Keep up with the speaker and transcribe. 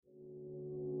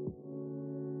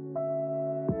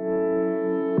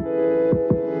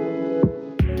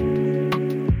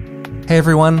Hey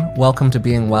everyone, welcome to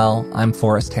Being Well. I'm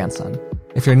Forrest Hanson.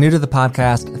 If you're new to the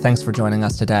podcast, thanks for joining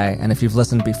us today, and if you've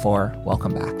listened before,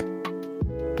 welcome back.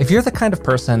 If you're the kind of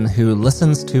person who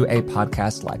listens to a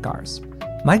podcast like ours,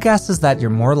 my guess is that you're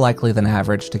more likely than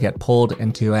average to get pulled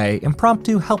into an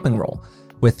impromptu helping role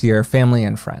with your family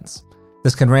and friends.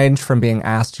 This can range from being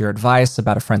asked your advice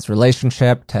about a friend's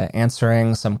relationship to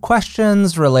answering some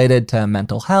questions related to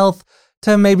mental health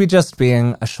to maybe just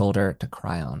being a shoulder to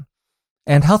cry on.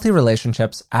 And healthy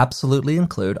relationships absolutely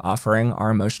include offering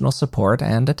our emotional support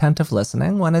and attentive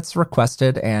listening when it's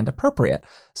requested and appropriate.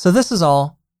 So this is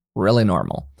all really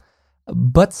normal.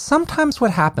 But sometimes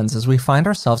what happens is we find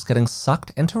ourselves getting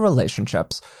sucked into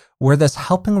relationships where this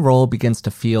helping role begins to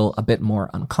feel a bit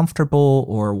more uncomfortable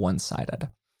or one-sided.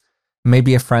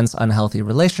 Maybe a friend's unhealthy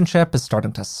relationship is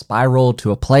starting to spiral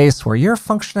to a place where you're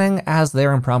functioning as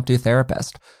their impromptu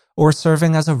therapist or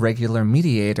serving as a regular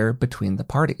mediator between the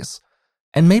parties.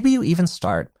 And maybe you even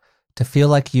start to feel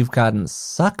like you've gotten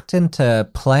sucked into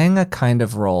playing a kind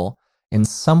of role in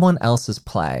someone else's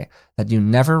play that you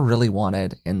never really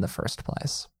wanted in the first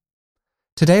place.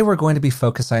 Today, we're going to be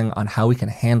focusing on how we can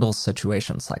handle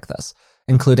situations like this,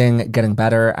 including getting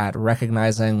better at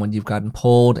recognizing when you've gotten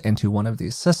pulled into one of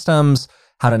these systems,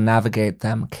 how to navigate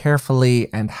them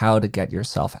carefully, and how to get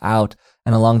yourself out.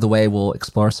 And along the way, we'll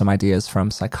explore some ideas from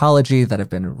psychology that have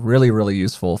been really, really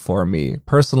useful for me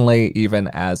personally, even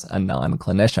as a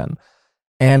non-clinician.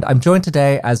 And I'm joined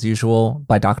today, as usual,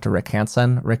 by Dr. Rick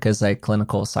Hanson. Rick is a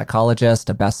clinical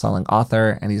psychologist, a best-selling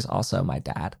author, and he's also my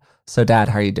dad. So, Dad,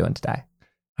 how are you doing today?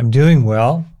 I'm doing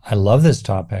well. I love this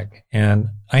topic, and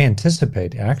I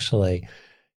anticipate actually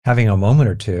having a moment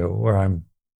or two where I'm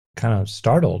kind of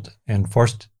startled and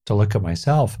forced to look at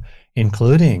myself,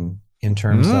 including in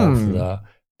terms of the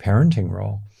parenting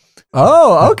role.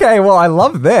 Oh, okay. Well, I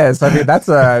love this. I mean,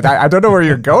 I don't know where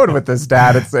you're going with this,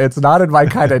 Dad. It's not in my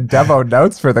kind of demo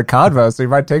notes for the convo, so you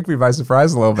might take me by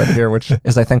surprise a little bit here, which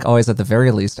is, I think, always at the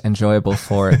very least enjoyable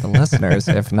for the listeners,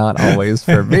 if not always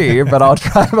for me, but I'll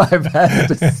try my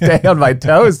best to stay on my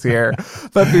toes here.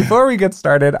 But before we get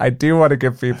started, I do want to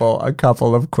give people a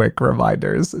couple of quick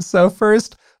reminders. So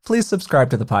first, please subscribe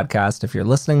to the podcast if you're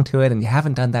listening to it and you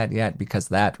haven't done that yet, because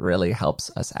that really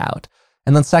helps us out.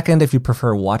 And then second, if you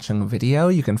prefer watching video,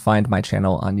 you can find my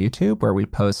channel on YouTube where we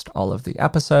post all of the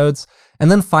episodes. And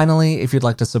then finally, if you'd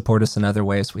like to support us in other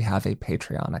ways, we have a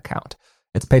Patreon account.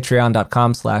 It's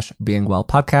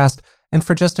patreon.com/beingwellpodcast. And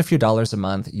for just a few dollars a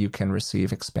month, you can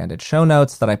receive expanded show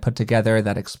notes that I put together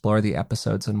that explore the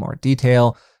episodes in more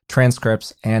detail,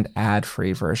 transcripts, and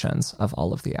ad-free versions of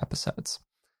all of the episodes.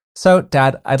 So,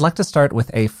 Dad, I'd like to start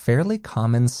with a fairly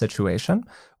common situation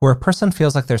where a person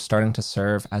feels like they're starting to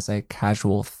serve as a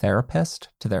casual therapist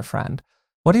to their friend.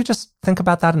 What do you just think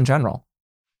about that in general?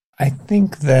 I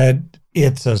think that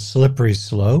it's a slippery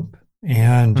slope,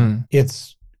 and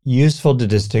it's useful to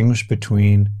distinguish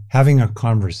between having a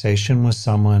conversation with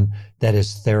someone that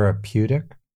is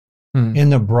therapeutic in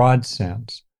the broad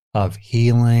sense of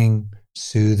healing,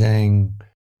 soothing,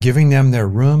 giving them their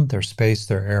room, their space,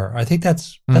 their air. I think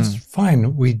that's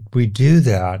fine. We do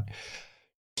that.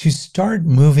 To start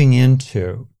moving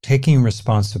into taking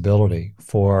responsibility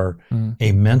for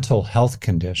a mental health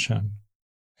condition,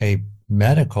 a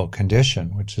medical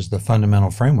condition, which is the fundamental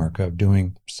framework of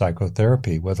doing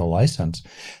psychotherapy with a license,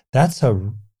 that's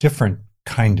a different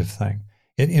kind of thing.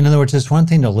 In other words, it's one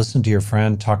thing to listen to your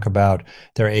friend talk about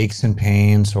their aches and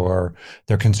pains, or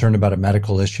they're concerned about a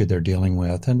medical issue they're dealing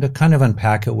with, and to kind of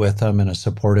unpack it with them in a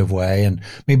supportive way and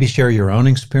maybe share your own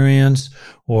experience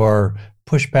or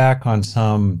push back on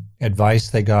some advice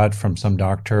they got from some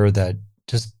doctor that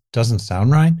just doesn't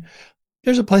sound right.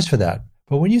 There's a place for that.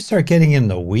 But when you start getting in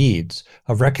the weeds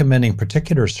of recommending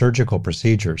particular surgical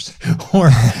procedures or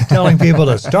telling people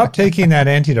to stop taking that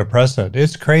antidepressant,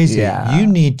 it's crazy. Yeah. You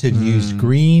need to use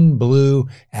green, blue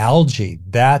algae.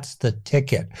 That's the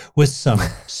ticket, with some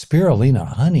spirulina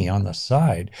honey on the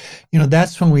side.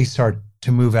 That's when we start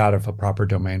to move out of a proper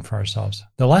domain for ourselves.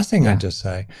 The last thing I'd just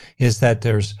say is that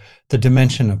there's the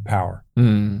dimension of power.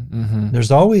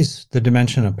 There's always the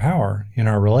dimension of power in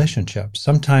our relationships.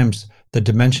 Sometimes the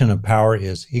dimension of power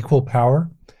is equal power,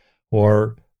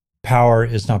 or power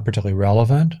is not particularly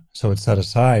relevant, so it's set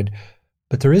aside.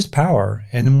 But there is power.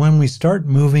 And when we start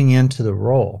moving into the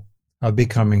role of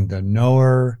becoming the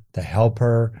knower, the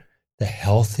helper, the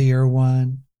healthier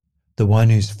one, the one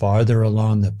who's farther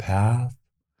along the path,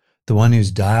 the one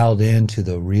who's dialed into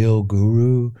the real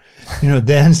guru,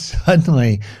 then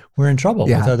suddenly we're in trouble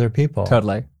with other people.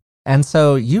 Totally. And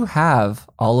so you have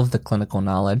all of the clinical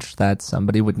knowledge that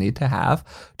somebody would need to have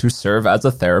to serve as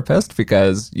a therapist,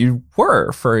 because you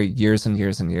were for years and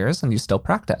years and years, and you still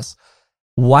practice.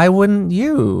 why wouldn't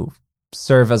you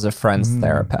serve as a friend's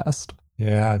therapist?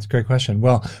 Yeah, it's a great question.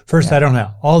 Well, first, I don't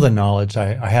have all the knowledge.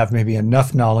 I have maybe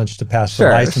enough knowledge to pass the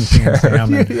licensing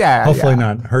exam and hopefully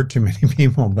not hurt too many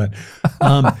people. But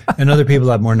and other people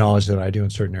have more knowledge than I do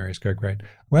in certain areas. Great.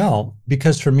 Well,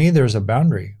 because for me, there's a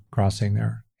boundary crossing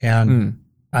there. And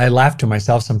I laugh to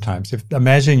myself sometimes.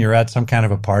 Imagine you're at some kind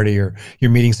of a party or you're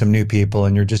meeting some new people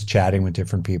and you're just chatting with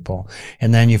different people.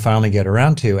 And then you finally get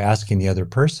around to asking the other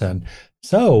person,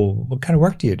 so what kind of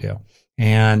work do you do?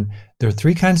 And there are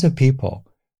three kinds of people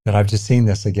that I've just seen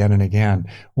this again and again.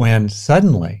 When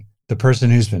suddenly the person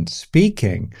who's been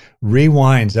speaking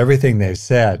rewinds everything they've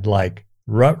said, like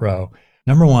rut-row.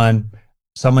 Number one,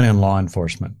 someone in law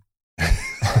enforcement.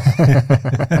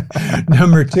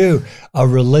 Number two, a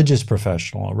religious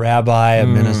professional, a rabbi, a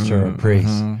minister, a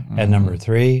priest. And number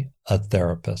three, a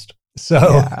therapist.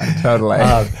 So, totally.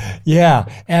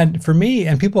 And for me,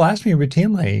 and people ask me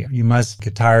routinely, you must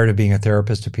get tired of being a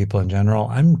therapist to people in general.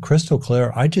 I'm crystal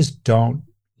clear. I just don't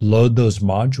load those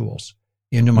modules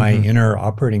into my inner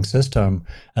operating system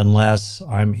unless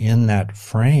I'm in that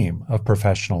frame of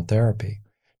professional therapy.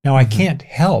 Now, I can't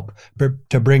help but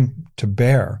to bring to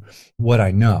bear what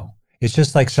I know. It's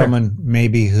just like someone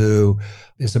maybe who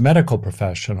is a medical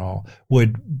professional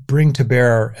would bring to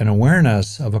bear an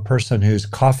awareness of a person who's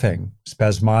coughing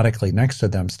spasmodically next to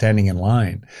them, standing in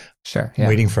line,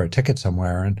 waiting for a ticket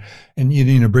somewhere. And you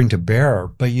need to bring to bear,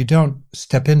 but you don't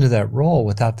step into that role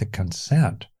without the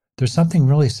consent. There's something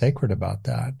really sacred about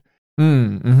that.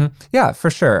 Yeah, for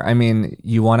sure. I mean,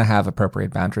 you want to have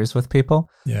appropriate boundaries with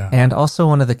people. Yeah. And also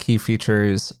one of the key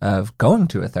features of going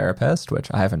to a therapist, which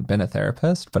I haven't been a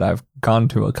therapist, but I've gone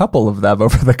to a couple of them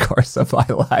over the course of my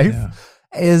life,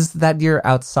 is that you're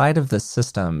outside of the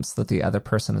systems that the other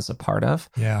person is a part of.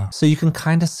 Yeah. So you can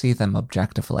kind of see them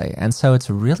objectively. And so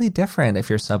it's really different if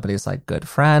you're somebody's like good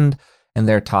friend and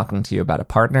they're talking to you about a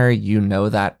partner, you know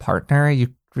that partner, you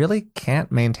really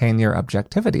can't maintain your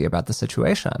objectivity about the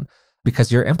situation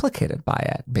because you're implicated by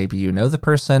it. Maybe you know the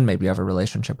person, maybe you have a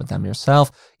relationship with them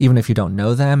yourself. Even if you don't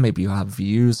know them, maybe you have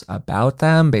views about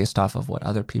them based off of what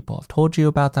other people have told you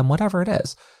about them, whatever it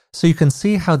is. So you can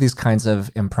see how these kinds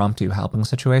of impromptu helping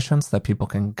situations that people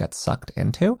can get sucked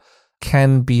into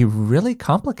can be really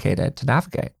complicated to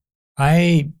navigate.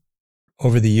 I,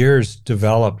 over the years,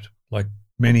 developed, like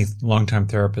many longtime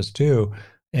therapists do,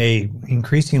 a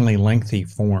increasingly lengthy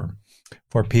form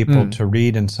for people to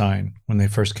read and sign when they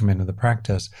first come into the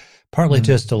practice, partly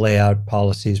just to lay out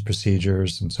policies,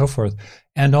 procedures, and so forth,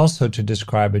 and also to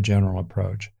describe a general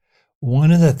approach.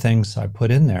 One of the things I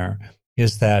put in there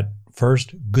is that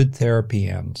first, good therapy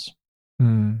ends.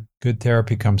 Good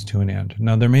therapy comes to an end.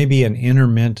 Now, there may be an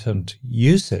intermittent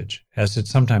usage, as it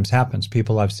sometimes happens.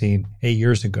 People I've seen 8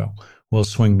 years ago will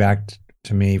swing back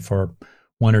to me for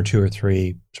 1 or 2 or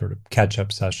 3 sort of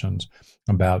catch-up sessions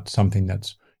about something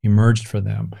that's emerged for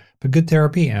them. But good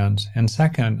therapy ends. And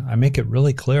second, I make it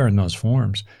really clear in those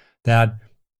forms that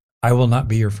I will not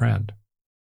be your friend.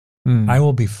 I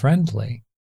will be friendly,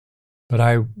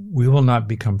 but we will not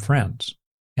become friends.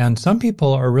 And some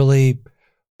people are really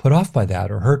put off by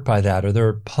that or hurt by that, or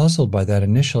they're puzzled by that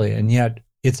initially. And yet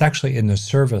it's actually in the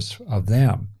service of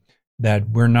them that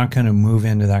we're not going to move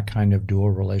into that kind of dual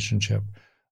relationship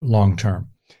long term.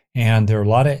 And there are a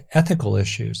lot of ethical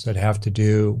issues that have to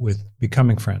do with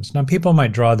becoming friends. Now, people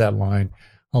might draw that line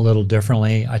a little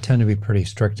differently. I tend to be pretty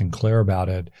strict and clear about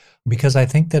it because I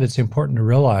think that it's important to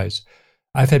realize.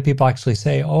 I've had people actually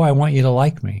say, "Oh, I want you to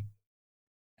like me."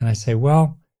 And I say,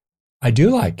 well, I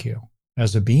do like you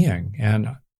as a being. And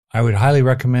I would highly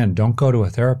recommend don't go to a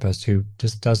therapist who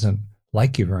just doesn't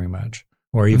like you very much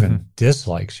or even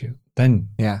dislikes you. Then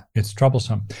it's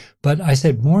troublesome. But I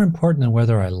said, more important than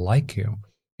whether I like you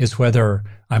is whether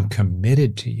I'm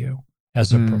committed to you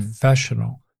as a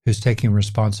professional who's taking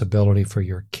responsibility for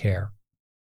your care.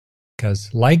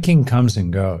 Because liking comes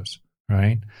and goes,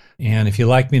 right? And if you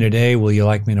like me today, will you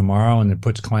like me tomorrow? And it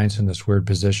puts clients in this weird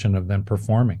position of then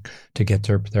performing to get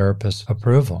their therapist's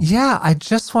approval. Yeah, I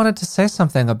just wanted to say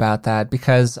something about that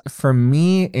because for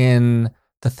me in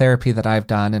the therapy that I've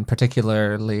done, and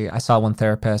particularly I saw one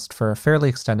therapist for a fairly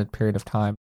extended period of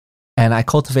time, and I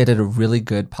cultivated a really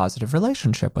good positive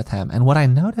relationship with him. And what I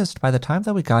noticed by the time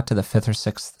that we got to the 5th or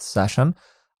 6th session,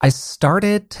 I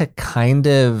started to kind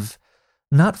of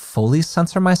not fully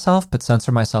censor myself, but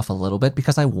censor myself a little bit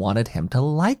because I wanted him to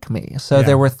like me. So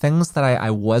there were things that I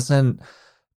wasn't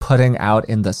putting out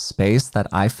in the space that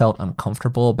I felt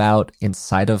uncomfortable about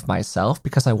inside of myself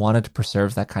because I wanted to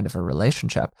preserve that kind of a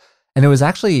relationship. And it was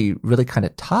actually really kind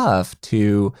of tough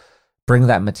to bring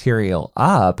that material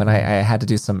up. And I had to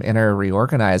do some inner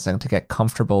reorganizing to get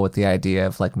comfortable with the idea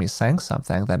of like me saying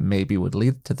something that maybe would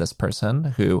lead to this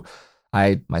person who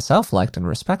I myself liked and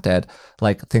respected,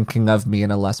 like thinking of me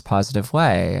in a less positive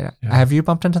way. Yeah. Have you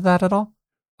bumped into that at all?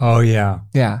 Oh, yeah.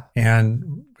 Yeah.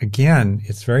 And again,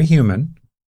 it's very human,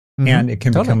 and it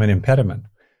can become an impediment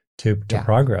to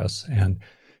progress. And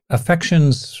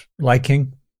affection's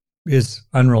liking is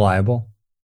unreliable.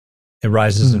 It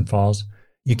rises and falls.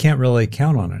 You can't really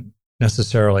count on it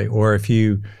necessarily. Or if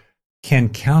you can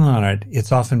count on it,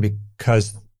 it's often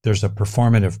because there's a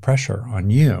performative pressure on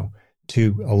you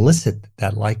to elicit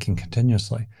that liking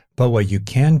continuously. But what you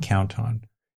can count on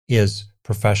is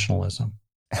professionalism,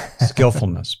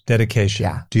 skillfulness, dedication,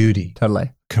 duty,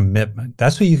 commitment.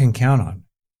 That's what you can count on.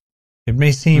 It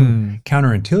may seem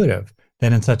counterintuitive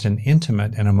that in such an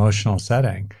intimate and emotional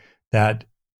setting that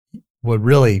what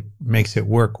really makes it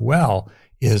work well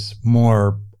is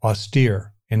more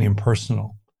austere and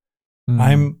impersonal.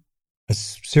 I'm a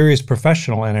serious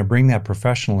professional, and I bring that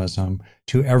professionalism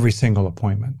to every single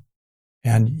appointment.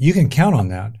 And you can count on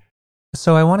that.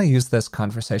 So I want to use this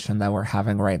conversation that we're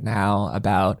having right now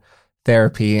about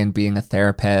therapy and being a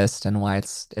therapist and why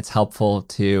it's helpful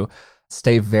to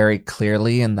stay very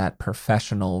clearly in that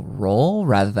professional role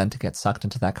rather than to get sucked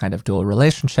into that kind of dual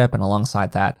relationship. And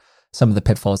alongside that, some of the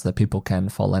pitfalls that people can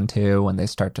fall into when they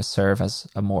start to serve as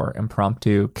a more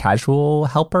impromptu, casual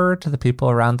helper to the people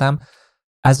around them,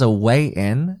 as a way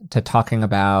in to talking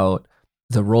about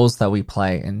the roles that we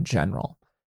play in general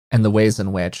and the ways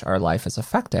in which our life is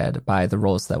affected by the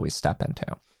roles that we step into.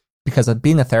 Because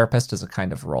being a therapist is a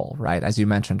kind of role, right? As you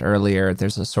mentioned earlier,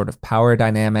 there's a sort of power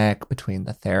dynamic between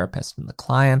the therapist and the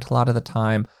client a lot of the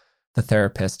time. The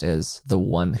therapist is the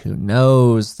one who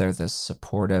knows. They're this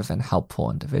supportive and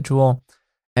helpful individual.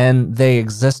 And they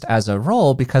exist as a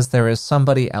role because there is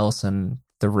somebody else in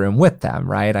the room with them,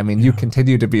 right? I mean, you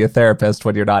continue to be a therapist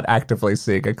when you're not actively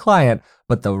seeing a client,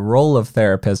 but the role of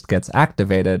therapist gets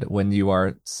activated when you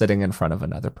are sitting in front of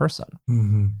another person.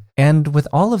 And with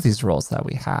all of these roles that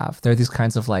we have, there are these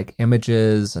kinds of like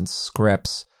images and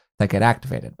scripts that get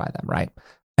activated by them, right?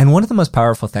 And one of the most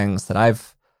powerful things that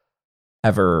I've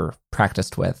ever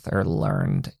practiced with or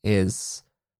learned is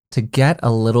to get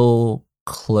a little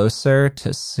closer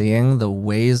to seeing the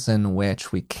ways in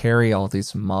which we carry all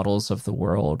these models of the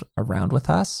world around with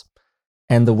us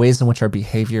and the ways in which our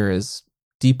behavior is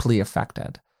deeply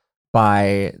affected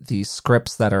by the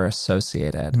scripts that are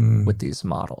associated with these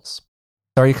models.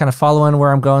 So are you kind of following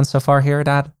where I'm going so far here,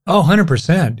 Dad? Oh,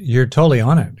 100%. You're totally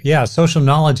on it. Yeah, social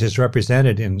knowledge is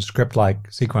represented in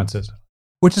script-like sequences.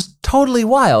 Which is totally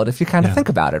wild if you kind of think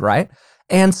about it, right?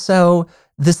 And so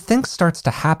this thing starts to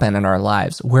happen in our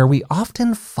lives where we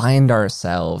often find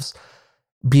ourselves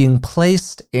being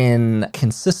placed in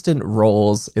consistent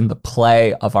roles in the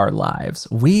play of our lives.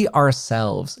 We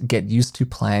ourselves get used to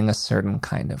playing a certain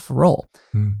kind of role.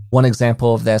 One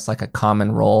example of this, like a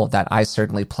common role that I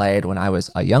certainly played when I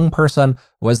was a young person,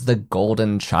 was the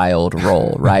golden child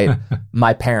role, right?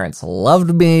 My parents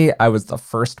loved me. I was the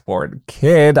firstborn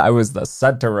kid. I was the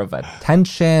center of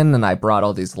attention, and I brought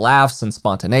all these laughs and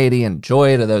spontaneity and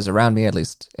joy to those around me, at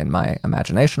least in my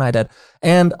imagination I did.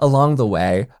 And along the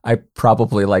way, I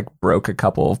probably like broke a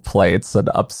couple of plates and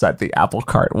upset the apple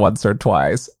cart once or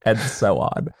twice, and so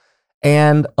on.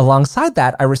 And alongside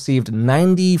that, I received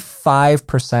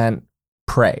 95%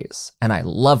 praise, and I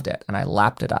loved it, and I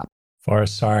lapped it up.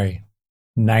 Forrest, sorry,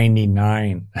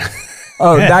 99.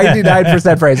 Oh,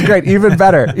 99% praise. Great. Even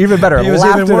better. Even better.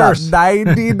 Lapped it up.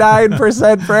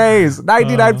 99% praise.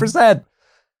 99%.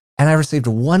 And I received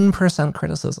 1%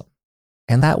 criticism.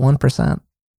 And that 1%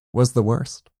 was the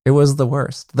worst. It was the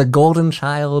worst. The golden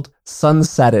child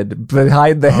sunsetted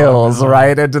behind the hills,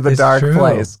 right into the dark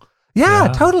place.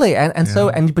 Yeah, totally.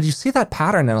 But you see that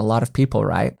pattern in a lot of people,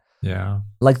 right? Yeah.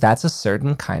 Like that's a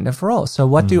certain kind of role. So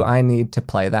what do I need to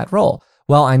play that role?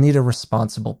 Well, I need a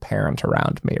responsible parent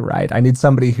around me, right? I need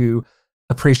somebody who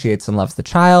appreciates and loves the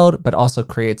child, but also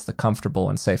creates the comfortable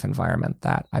and safe environment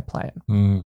that I play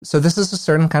in. So this is a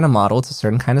certain kind of model. It's a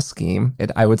certain kind of scheme.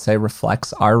 It, I would say,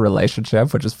 reflects our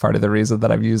relationship, which is part of the reason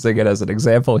that I'm using it as an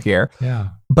example here. Yeah.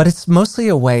 But it's mostly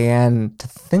a way in to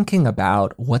thinking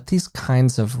about what these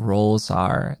kinds of roles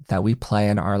are that we play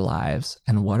in our lives,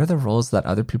 and what are the roles that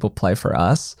other people play for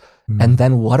us, and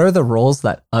then what are the roles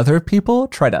that other people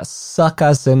try to suck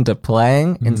us into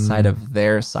playing inside of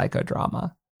their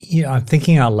psychodrama. Yeah, I'm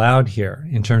thinking out loud here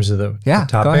in terms of the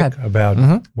topic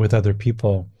about with other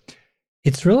people.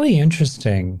 It's really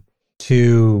interesting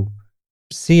to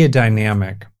see a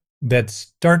dynamic that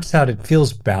starts out, it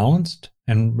feels balanced,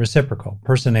 and reciprocal,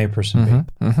 person A, person B.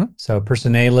 Mm-hmm. So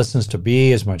person A listens to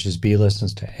B as much as B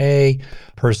listens to A.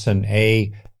 Person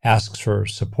A asks for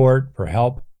support, for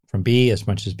help from B as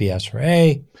much as B asks for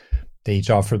A. They each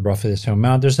offer roughly the same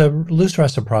amount. There's a loose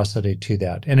reciprocity to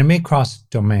that. And it may cross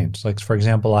domains. Like, for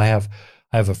example, I have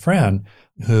a friend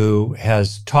who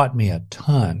has taught me a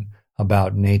ton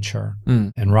about nature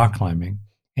and rock climbing.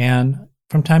 And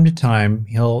from time to time,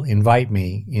 he'll invite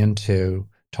me into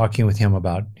talking with him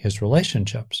about his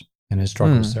relationships and his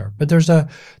struggles there. But there's a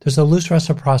loose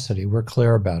reciprocity. We're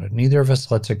clear about it. Neither of us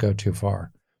lets it go too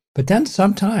far. But then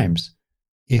sometimes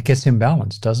it gets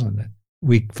imbalanced, doesn't it?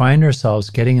 We find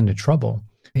ourselves getting into trouble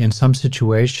in some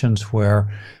situations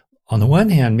where, on the one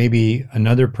hand, maybe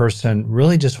another person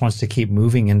really just wants to keep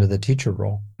moving into the teacher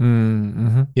role.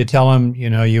 Mm-hmm. You tell them,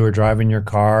 you were driving your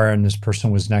car and this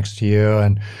person was next to you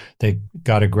and they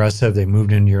got aggressive. They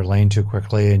moved into your lane too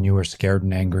quickly and you were scared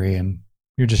and angry and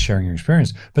you're just sharing your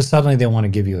experience. But suddenly they want to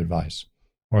give you advice,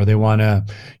 or they want to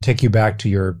take you back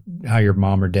to how your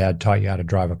mom or dad taught you how to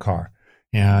drive a car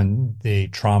and the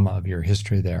trauma of your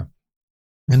history there.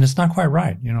 And it's not quite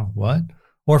right. What?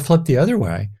 Or flip the other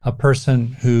way, a person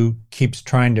who keeps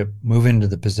trying to move into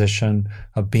the position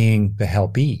of being the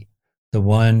helpee, the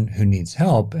one who needs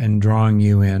help, and drawing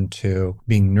you into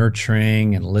being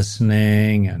nurturing and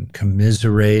listening and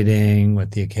commiserating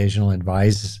with the occasional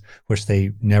advice, which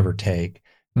they never take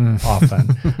often.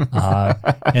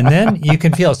 And then you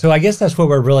can feel. So I guess that's what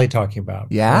we're really talking about.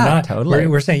 Yeah, totally.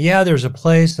 We're saying, there's a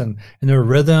place and there are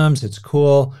rhythms. It's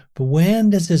cool. But when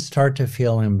does it start to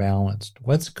feel imbalanced?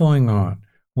 What's going on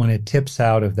when it tips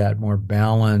out of that more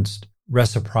balanced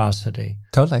reciprocity?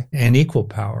 Totally. And equal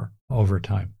power over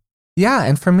time? Yeah,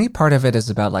 and for me, part of it is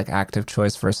about like active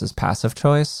choice versus passive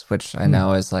choice, which I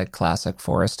know is like classic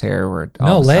Forrest here, where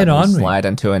lay it on me. Slide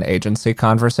into an agency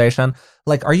conversation.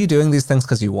 Like, are you doing these things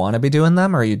because you want to be doing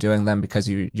them, or are you doing them because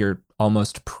you're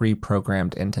almost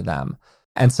pre-programmed into them?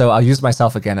 And so I'll use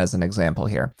myself again as an example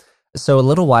here. So a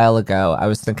little while ago, I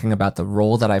was thinking about the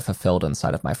role that I fulfilled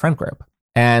inside of my friend group,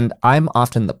 and I'm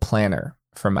often the planner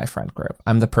for my friend group.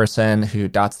 I'm the person who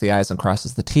dots the I's and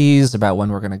crosses the T's about when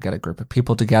we're going to get a group of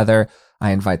people together.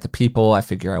 I invite the people, I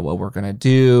figure out what we're going to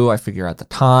do, I figure out the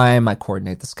time, I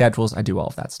coordinate the schedules, I do all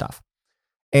of that stuff.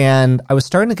 And I was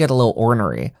starting to get a little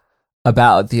ornery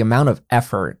about the amount of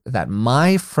effort that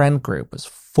my friend group was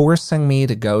forcing me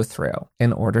to go through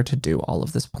in order to do all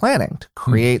of this planning, to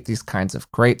create these kinds of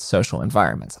great social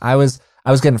environments. I was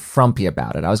getting frumpy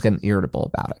about it. I was getting irritable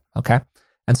about it, okay?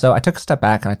 And so I took a step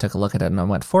back and I took a look at it and I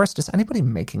went, Forrest, is anybody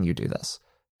making you do this?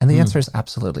 And the answer is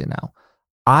absolutely no.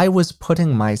 I was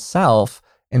putting myself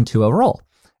into a role.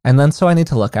 And then so I need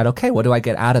to look at, okay, what do I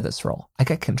get out of this role? I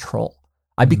get control.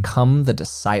 I become the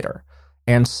decider.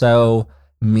 And so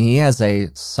me as a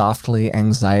softly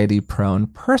anxiety-prone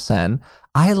person,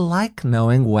 I like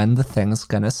knowing when the thing's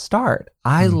going to start.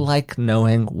 I like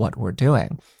knowing what we're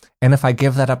doing. And if I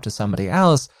give that up to somebody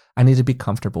else, I need to be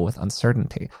comfortable with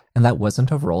uncertainty. And that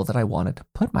wasn't a role that I wanted to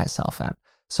put myself in.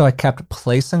 So I kept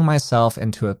placing myself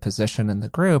into a position in the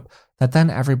group that then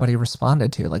everybody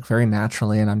responded to, like very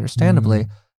naturally and understandably,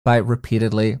 by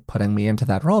repeatedly putting me into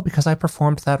that role because I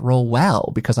performed that role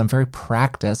well, because I'm very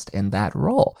practiced in that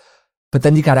role. But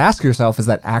then you got to ask yourself, is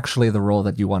that actually the role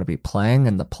that you want to be playing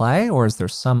in the play? Or is there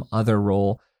some other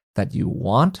role that you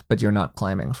want, but you're not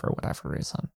claiming for whatever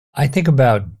reason? I think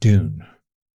about Dune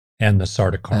and the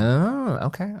Sardaukar. Oh,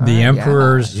 okay. All the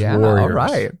Emperor's warriors. All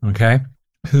right. Okay.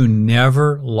 Who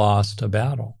never lost a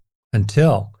battle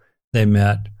until they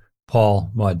met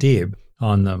Paul Muad'Dib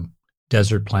on the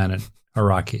desert planet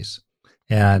Arrakis.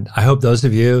 And I hope those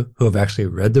of you who have actually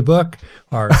read the book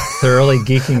are thoroughly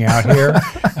geeking out here.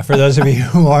 For those of you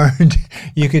who aren't,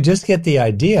 you could just get the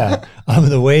idea of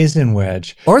the ways in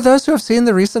which... Or those who have seen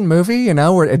the recent movie,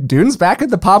 where Dune's back in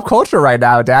the pop culture right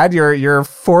now, Dad. Your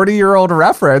 40-year-old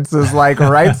reference is like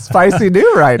right spicy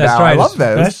new right now. Right. I love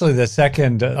this. Especially the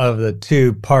second of the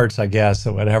two parts, I guess,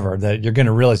 or whatever, that you're going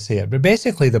to really see it. But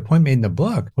basically, the point made in the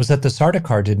book was that the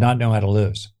Sardaukar did not know how to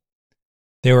lose.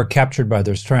 They were captured by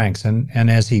their strengths, and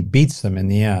as he beats them in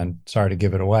the end, sorry to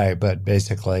give it away, but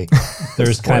basically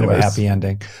there's kind of a happy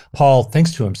ending. Paul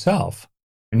thinks to himself,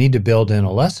 I need to build in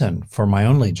a lesson for my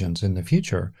own legions in the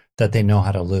future that they know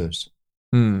how to lose.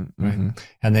 Right?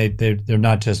 And they're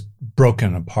not just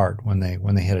broken apart when they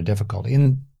hit a difficulty.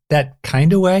 In that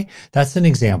kind of way, that's an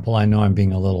example, I know I'm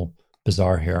being a little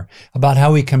bizarre here, about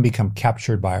how we can become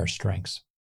captured by our strengths.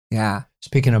 Yeah.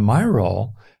 Speaking of my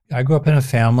role, I grew up in a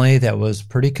family that was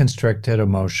pretty constricted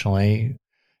emotionally,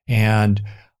 and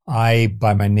I,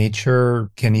 by my nature,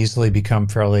 can easily become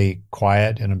fairly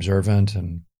quiet and observant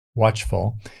and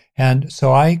watchful. And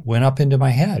so I went up into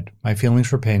my head. My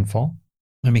feelings were painful.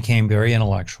 I became very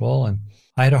intellectual, and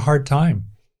I had a hard time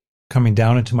coming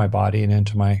down into my body and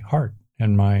into my heart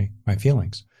and my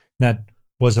feelings. That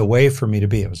was a way for me to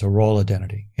be. It was a role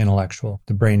identity, intellectual,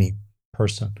 the brainy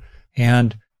person.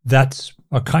 And that's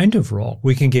a kind of role.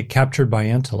 We can get captured by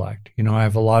intellect. I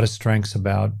have a lot of strengths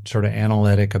about sort of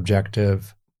analytic,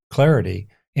 objective clarity.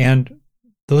 And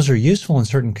those are useful in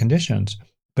certain conditions,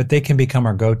 but they can become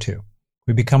our go-to.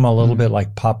 We become a little bit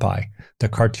like Popeye, the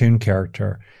cartoon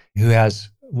character, who has,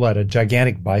 a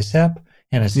gigantic bicep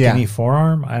and a skinny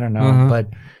forearm? I don't know. But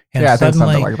I think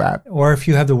something like that. Or if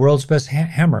you have the world's best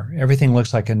hammer, everything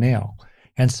looks like a nail.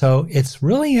 And so it's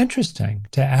really interesting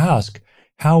to ask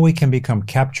how we can become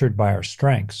captured by our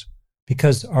strengths,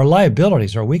 because our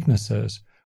liabilities, our weaknesses,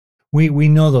 we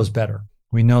know those better.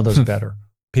 We know those better.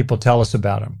 People tell us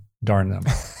about them, darn them,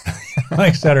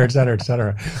 et cetera, et cetera, et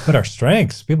cetera. But our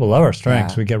strengths, people love our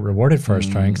strengths. We get rewarded for our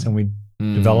strengths, and we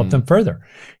develop them further.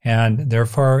 And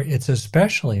therefore, it's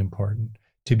especially important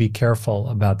to be careful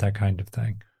about that kind of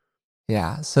thing.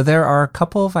 Yeah. So there are a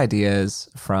couple of ideas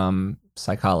from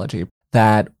psychology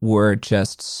that were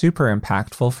just super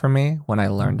impactful for me when I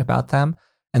learned about them.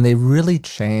 And they really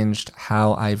changed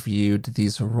how I viewed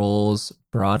these roles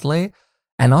broadly,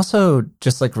 and also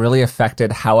just really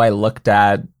affected how I looked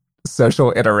at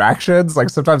social interactions.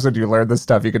 Sometimes when you learn this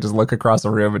stuff, you can just look across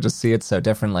a room and just see it so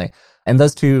differently. And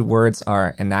those two words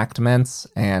are enactments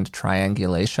and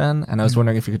triangulation. And I was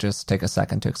wondering if you could just take a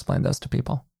second to explain those to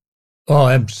people. Oh,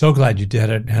 I'm so glad you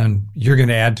did it. And you're going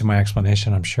to add to my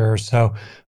explanation, I'm sure. So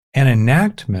an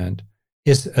enactment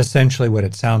is essentially what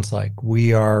it sounds like.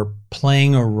 We are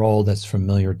playing a role that's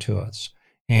familiar to us.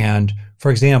 And for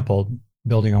example,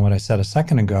 building on what I said a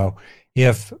second ago,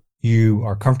 if you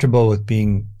are comfortable with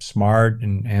being smart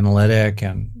and analytic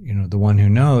and, the one who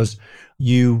knows,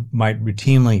 you might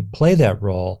routinely play that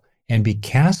role and be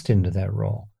cast into that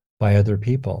role by other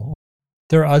people.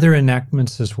 There are other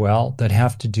enactments as well that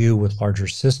have to do with larger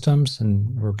systems,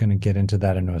 and we're going to get into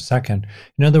that in a second.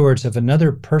 In other words, if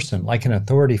another person, like an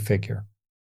authority figure,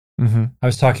 I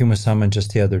was talking with someone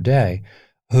just the other day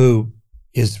who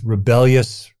is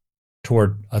rebellious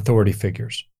toward authority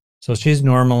figures. So she's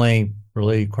normally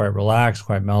really quite relaxed,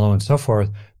 quite mellow and so forth.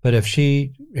 But if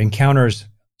she encounters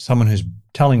someone who's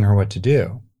telling her what to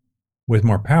do with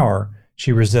more power,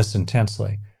 she resists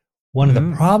intensely. One of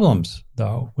the problems,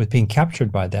 though, with being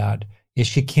captured by that is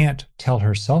she can't tell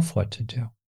herself what to do,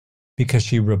 because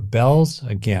she rebels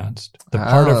against the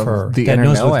part of her that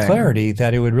knows with clarity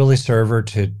that it would really serve her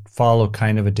to follow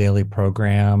kind of a daily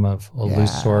program of a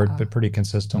loose sort, but pretty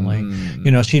consistently.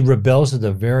 She rebels at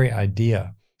the very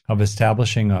idea of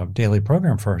establishing a daily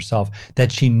program for herself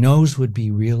that she knows would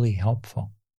be really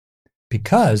helpful.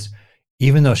 Because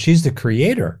even though she's the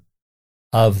creator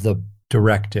of the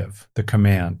directive, the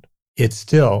command, it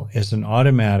still is an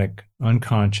automatic,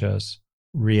 unconscious,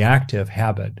 reactive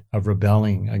habit of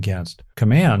rebelling against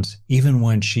commands, even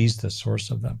when she's the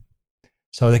source of them.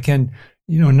 So they can,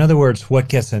 in other words, what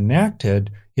gets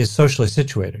enacted is socially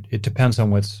situated. It depends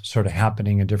on what's sort of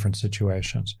happening in different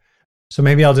situations. So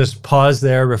maybe I'll just pause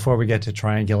there before we get to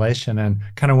triangulation and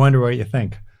kind of wonder what you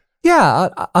think. Yeah,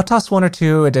 I'll toss one or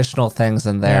two additional things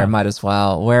in there, might as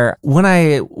well. Where when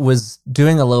I was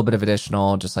doing a little bit of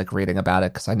additional, just reading about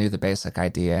it, because I knew the basic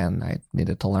idea and I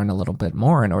needed to learn a little bit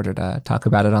more in order to talk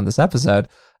about it on this episode,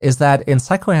 is that in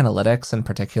psychoanalytics in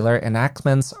particular,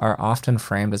 enactments are often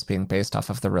framed as being based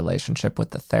off of the relationship with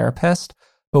the therapist,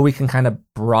 but we can kind of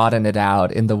broaden it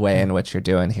out in the way in which you're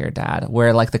doing here, Dad,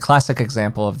 where the classic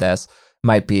example of this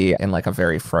might be in a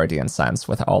very Freudian sense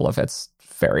with all of its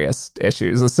various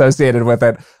issues associated with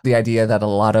it. The idea that a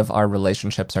lot of our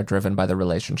relationships are driven by the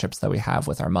relationships that we have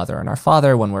with our mother and our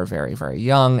father when we're very, very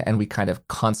young, and we kind of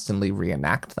constantly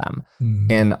reenact them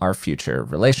in our future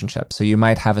relationships. So you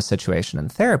might have a situation in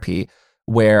therapy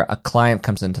where a client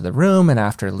comes into the room, and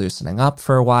after loosening up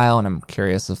for a while, and I'm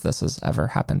curious if this has ever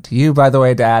happened to you, by the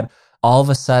way, Dad, all of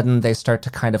a sudden they start to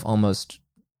kind of almost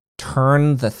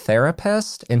turn the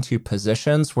therapist into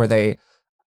positions where they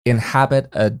inhabit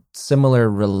a similar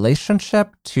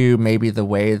relationship to maybe the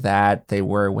way that they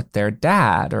were with their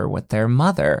dad or with their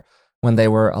mother when they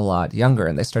were a lot younger,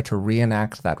 and they start to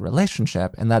reenact that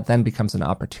relationship, and that then becomes an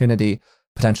opportunity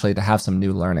potentially to have some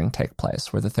new learning take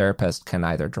place where the therapist can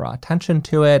either draw attention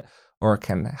to it or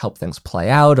can help things play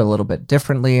out a little bit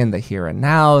differently in the here and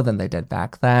now than they did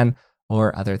back then,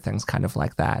 or other things kind of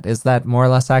like that. Is that more or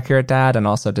less accurate, Dad? And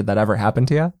also, did that ever happen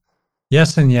to you?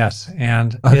 Yes and yes.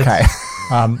 And okay.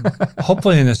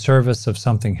 Hopefully in the service of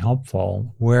something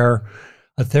helpful, where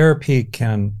a therapy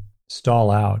can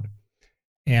stall out.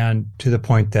 And to the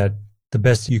point that the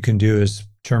best you can do is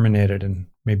terminate it and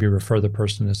maybe refer the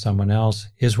person to someone else,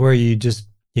 is where you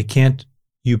can't,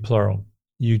 you plural.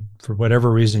 You, for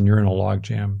whatever reason, you're in a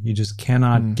logjam. You just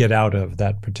cannot get out of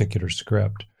that particular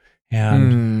script.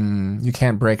 And you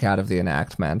can't break out of the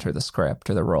enactment or the script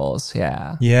or the roles.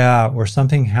 Yeah. Yeah. Or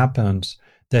something happens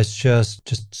that's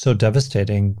just so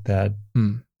devastating that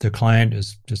the client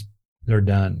is they're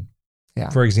done. Yeah.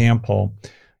 For example,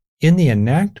 in the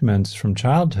enactments from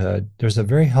childhood, there's a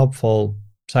very helpful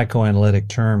psychoanalytic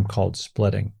term called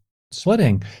splitting.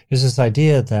 Splitting is this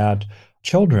idea that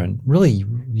children, really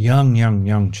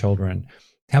young children,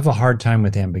 have a hard time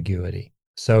with ambiguity.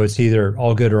 So it's either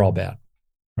all good or all bad,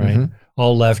 right?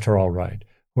 All left or all right.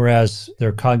 Whereas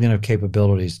their cognitive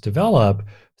capabilities develop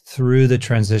through the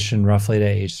transition roughly to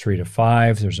age 3 to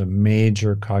 5. There's a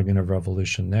major cognitive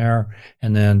revolution there.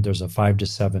 And then there's a 5 to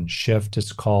 7 shift,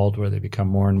 it's called, where they become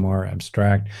more and more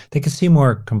abstract. They can see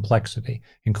more complexity,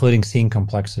 including seeing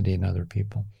complexity in other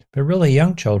people. But really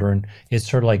young children, it's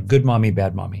sort of like good mommy,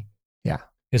 bad mommy. Yeah.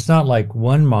 It's not like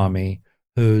one mommy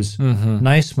who's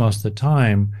nice most of the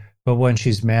time, but when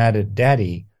she's mad at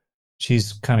daddy,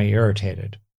 she's kind of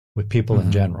irritated with people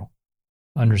in general,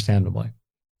 understandably.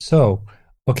 So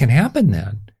what can happen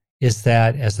then is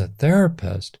that as a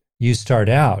therapist, you start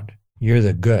out, you're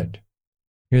the good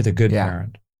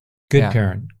parent, good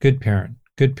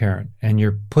parent. And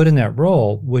you're put in that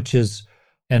role, which is,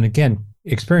 and again,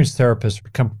 experienced therapists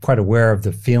become quite aware of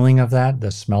the feeling of that,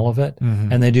 the smell of it.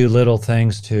 And they do little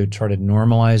things to try to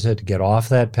normalize it, to get off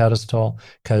that pedestal.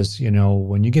 Because,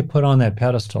 when you get put on that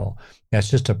pedestal,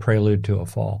 that's just a prelude to a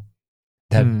fall.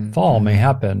 That fall may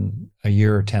happen a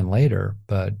year or 10 later,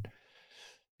 but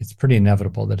it's pretty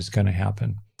inevitable that it's going to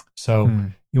happen. So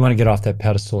you want to get off that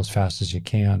pedestal as fast as you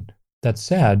can. That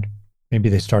said, maybe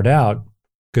they start out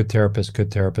good therapist,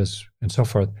 and so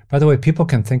forth. By the way, people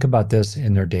can think about this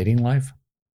in their dating life.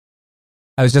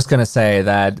 I was just going to say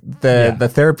that the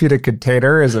therapeutic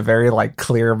container is a very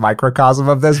clear microcosm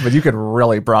of this, but you could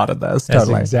really broaden this. That's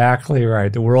totally. Exactly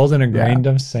right. The world in a grain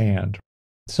of sand.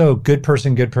 So good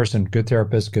person, good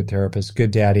therapist,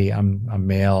 good daddy. I'm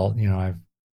male, I have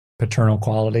paternal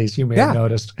qualities, you may have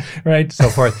noticed, right? So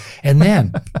forth. And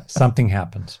then something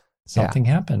happens.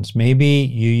 Happens. Maybe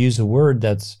you use a word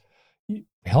that's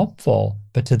helpful,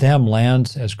 but to them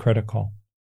lands as critical.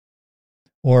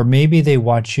 Or maybe they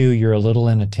watch you're a little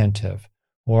inattentive.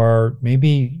 Or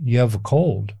maybe you have a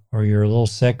cold, or you're a little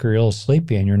sick, or you're a little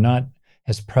sleepy, and you're not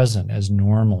as present as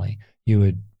normally you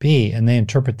would be. And they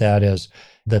interpret that as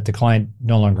that the client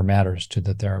no longer matters to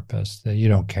the therapist, that you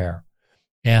don't care.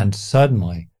 And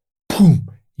suddenly,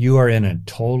 boom, you are in a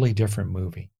totally different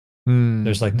movie.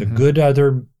 There's the good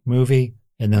other movie,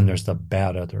 and then there's the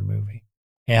bad other movie.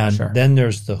 And then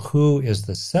there's the who is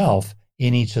the self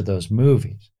in each of those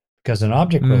movies. Because in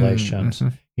object relations,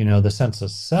 the sense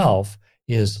of self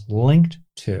is linked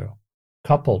to,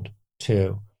 coupled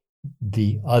to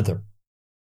the other.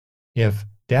 If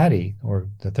daddy or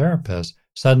the therapist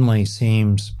suddenly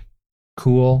seems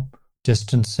cool,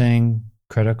 distancing,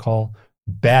 critical,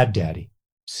 bad daddy,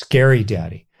 scary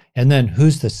daddy, and then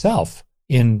who's the self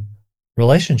in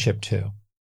relationship to,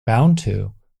 bound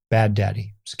to, bad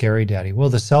daddy, scary daddy? Well,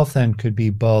 the self then could be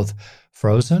both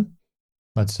frozen,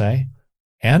 let's say,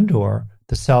 and or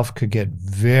the self could get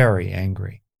very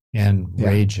angry and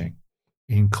raging,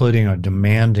 including a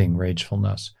demanding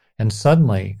ragefulness. And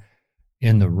suddenly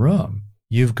in the room,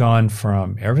 you've gone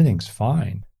from everything's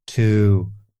fine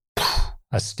to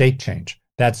a state change.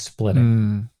 That's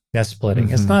splitting. That's splitting.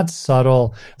 It's not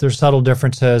subtle. There's subtle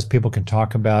differences. People can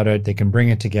talk about it. They can bring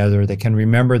it together. They can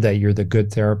remember that you're the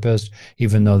good therapist,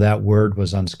 even though that word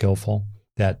was unskillful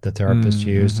that the therapist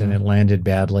used and it landed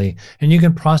badly. And you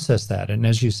can process that. And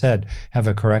as you said, have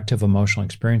a corrective emotional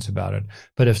experience about it.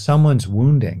 But if someone's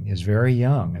wounding is very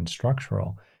young and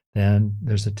structural, then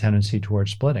there's a tendency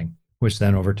towards splitting, which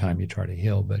then over time you try to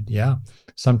heal. But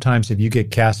sometimes if you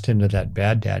get cast into that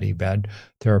bad daddy, bad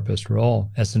therapist role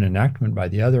as an enactment by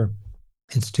the other,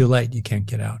 it's too late. You can't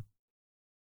get out.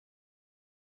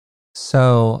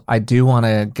 So I do want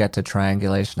to get to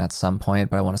triangulation at some point,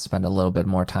 but I want to spend a little bit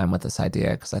more time with this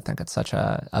idea because I think it's such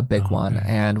a big one.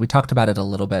 And we talked about it a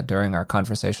little bit during our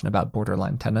conversation about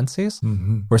borderline tendencies,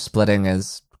 where splitting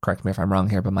is, correct me if I'm wrong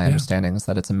here, but my understanding is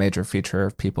that it's a major feature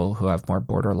of people who have more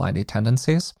borderline-y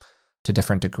tendencies to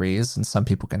different degrees. And some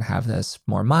people can have this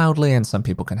more mildly, and some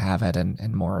people can have it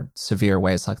in more severe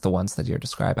ways, like the ones that you're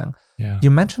describing. Yeah.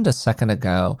 You mentioned a second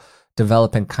ago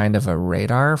developing kind of a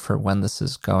radar for when this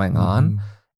is going on.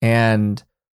 And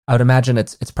I would imagine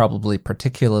it's probably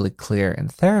particularly clear in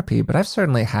therapy, but I've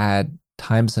certainly had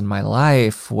times in my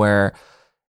life where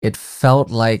it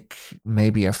felt like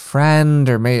maybe a friend,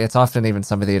 or maybe it's often even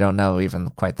somebody you don't know even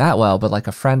quite that well, but like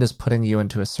a friend is putting you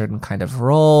into a certain kind of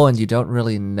role and you don't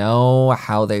really know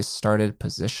how they started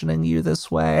positioning you this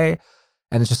way.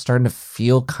 And it's just starting to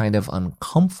feel kind of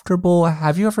uncomfortable.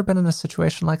 Have you ever been in a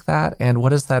situation like that? And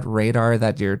what is that radar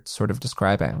that you're sort of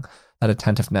describing, that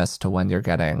attentiveness to when you're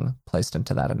getting placed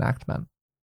into that enactment?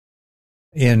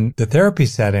 In the therapy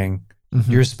setting,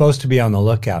 you're supposed to be on the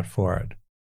lookout for it.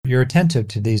 You're attentive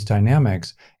to these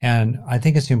dynamics. And I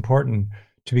think it's important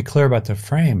to be clear about the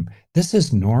frame. This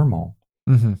is normal.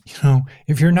 You know,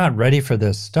 if you're not ready for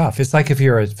this stuff, it's like if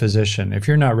you're a physician, if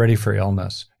you're not ready for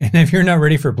illness, and if you're not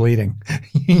ready for bleeding,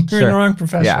 you're in the wrong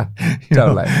profession. Yeah,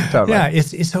 totally. Yeah,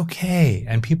 it's okay.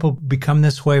 And people become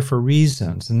this way for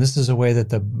reasons. And this is a way that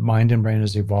the mind and brain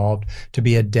has evolved to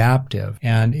be adaptive.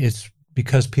 And it's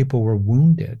because people were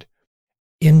wounded.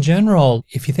 In general,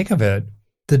 if you think of it,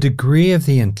 the degree of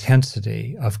the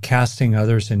intensity of casting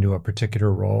others into a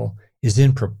particular role is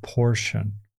in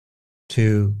proportion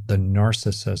to the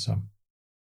narcissism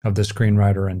of the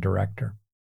screenwriter and director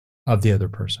of the other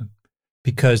person.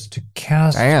 Because to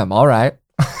cast... Damn, all right.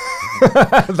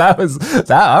 That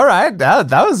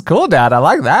was cool, Dad. I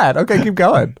like that. Okay, keep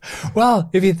going. Well,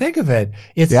 if you think of it,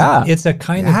 it's a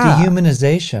kind of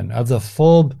dehumanization of the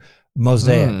full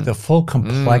mosaic, the full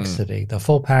complexity, the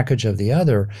full package of the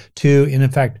other, to, in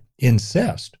effect,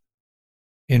 insist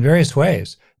in various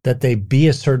ways that they be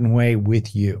a certain way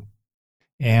with you.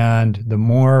 And the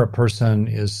more a person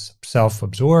is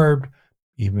self-absorbed,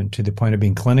 even to the point of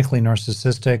being clinically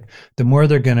narcissistic, the more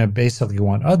they're going to basically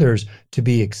want others to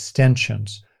be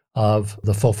extensions of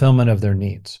the fulfillment of their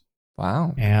needs.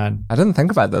 Wow. And I didn't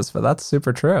think about this, but that's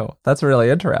super true. That's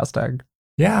really interesting.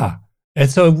 Yeah. And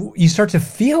so you start to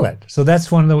feel it. So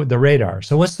that's one of the radar.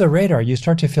 So what's the radar? You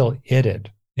start to feel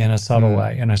itted in a subtle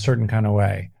way, in a certain kind of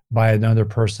way, by another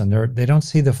person. They don't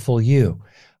see the full you.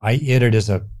 Itted is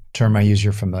a term I use,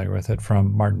 you're familiar with it,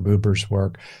 from Martin Buber's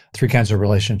work. 3 kinds of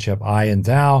relationship: I and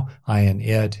thou, I and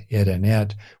it and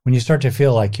it. When you start to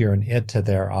feel like you're an it to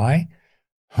their I,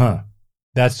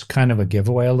 that's kind of a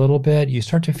giveaway a little bit. You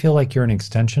start to feel like you're an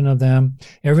extension of them.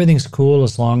 Everything's cool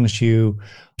as long as you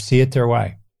see it their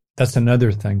way. That's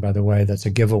another thing, by the way, that's a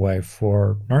giveaway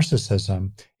for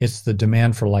narcissism. It's the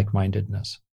demand for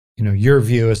like-mindedness. You know, your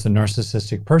view as the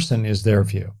narcissistic person is their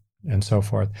view, and so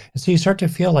forth. And so you start to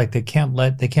feel like they can't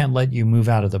let you move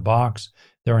out of the box.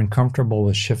 They're uncomfortable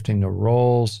with shifting the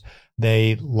roles.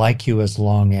 They like you as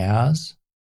long as,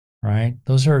 right?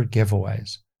 Those are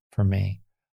giveaways for me.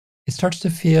 It starts to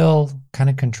feel kind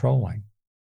of controlling.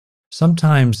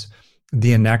 Sometimes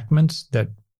the enactments that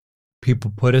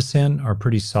people put us in are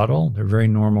pretty subtle. They're very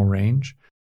normal range.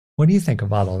 What do you think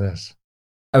about all this?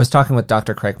 I was talking with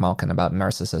Dr. Craig Malkin about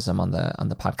narcissism on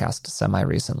the podcast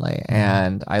semi-recently,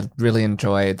 and I really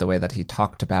enjoyed the way that he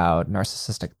talked about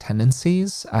narcissistic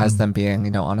tendencies as them being,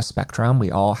 you know, on a spectrum.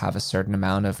 We all have a certain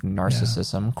amount of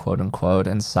narcissism, quote unquote,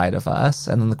 inside of us,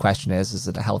 and then the question is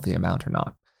it a healthy amount or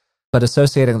not? But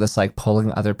associating this, like,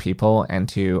 pulling other people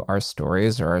into our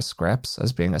stories or our scripts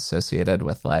as being associated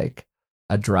with, like,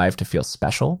 a drive to feel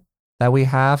special that we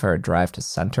have, or a drive to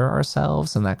center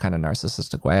ourselves in that kind of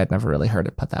narcissistic way. I'd never really heard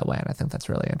it put that way, and I think that's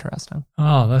really interesting.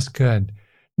 Oh, that's good.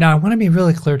 Now, I want to be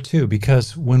really clear, too,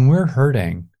 because when we're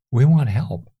hurting, we want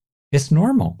help. It's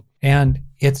normal. And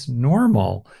it's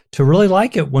normal to really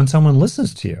like it when someone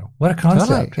listens to you. What a concept.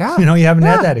 Totally. Yeah. You know, you haven't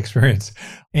had that experience.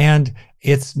 And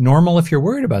it's normal if you're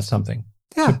worried about something.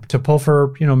 Yeah. To pull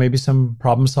for, you know, maybe some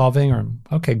problem solving, or,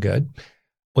 okay, good.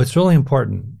 What's really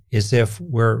important is if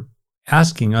we're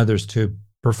asking others to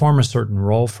perform a certain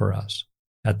role for us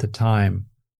at the time,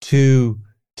 to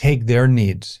take their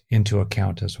needs into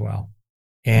account as well,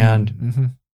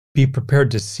 and be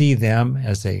prepared to see them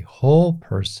as a whole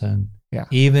person,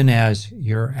 even as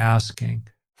you're asking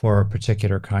for a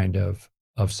particular kind of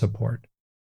support.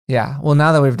 Yeah. Well,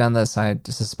 now that we've done this, I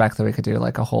suspect that we could do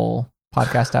like a whole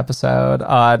podcast episode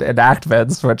on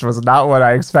enactments, which was not what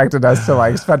I expected us to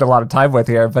like spend a lot of time with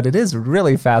here, but it is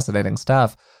really fascinating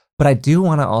stuff. But I do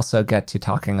want to also get to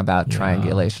talking about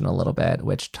triangulation a little bit,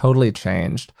 which totally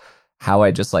changed how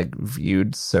I just like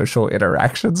viewed social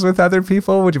interactions with other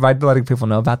people. Would you mind letting people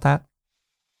know about that?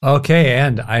 Okay,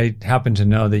 and I happen to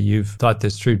know that you've thought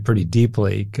this through pretty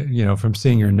deeply, you know, from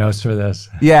seeing your notes for this.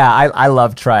 Yeah, I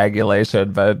love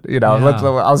triangulation, but, you know,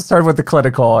 I'll start with the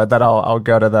clinical, and then I'll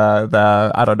go to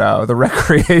the I don't know, the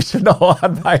recreational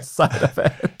on my side of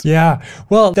it. Yeah,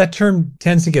 well, that term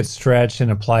tends to get stretched and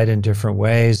applied in different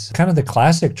ways. Kind of the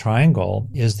classic triangle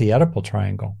is the Oedipal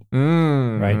triangle,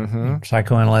 right?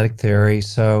 Psychoanalytic theory.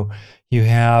 So you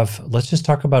have, let's just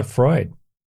talk about Freud,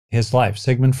 his life.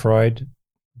 Sigmund Freud,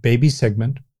 baby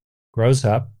Sigmund grows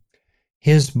up.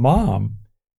 His mom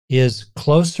is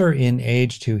closer in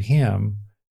age to him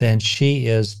than she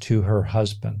is to her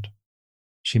husband.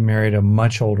 She married a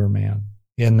much older man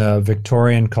in the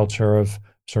Victorian culture of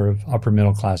sort of upper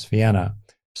middle class Vienna.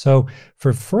 So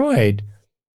for Freud,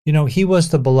 he was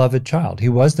the beloved child. He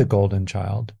was the golden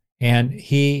child. And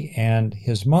he and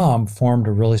his mom formed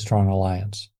a really strong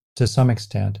alliance, to some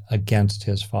extent, against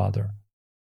his father.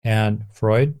 And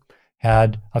Freud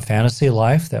had a fantasy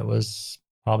life that was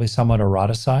probably somewhat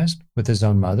eroticized with his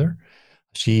own mother.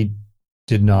 She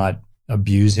did not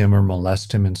abuse him or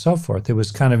molest him and so forth. It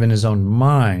was kind of in his own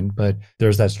mind, but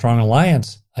there's that strong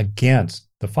alliance against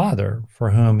the father for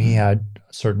whom he had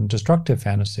certain destructive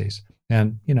fantasies.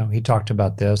 And, he talked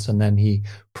about this, and then he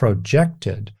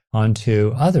projected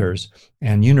onto others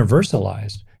and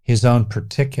universalized his own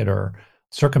particular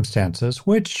circumstances,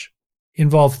 which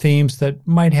involve themes that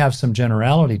might have some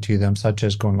generality to them, such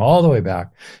as going all the way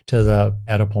back to the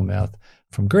Oedipal myth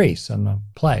from Greece and the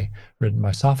play written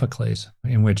by Sophocles,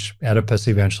 in which Oedipus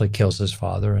eventually kills his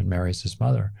father and marries his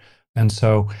mother. And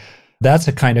so that's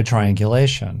a kind of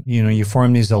triangulation. You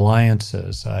form these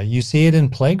alliances. You see it in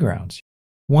playgrounds.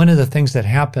 One of the things that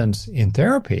happens in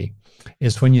therapy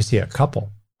is when you see a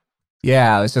couple.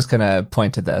 Yeah, I was just going to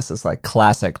point to this as like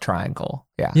classic triangle.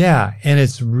 Yeah. Yeah, and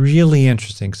it's really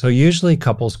interesting. So usually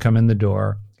couples come in the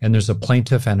door and there's a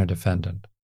plaintiff and a defendant.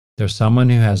 There's someone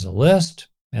who has a list,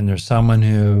 and there's someone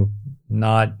who,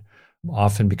 not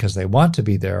often because they want to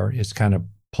be there, is kind of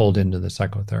pulled into the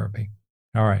psychotherapy.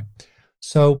 All right.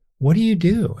 So what do you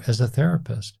do as a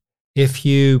therapist if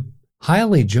you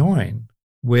highly join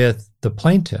with the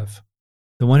plaintiff,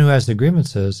 the one who has the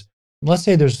grievances? Let's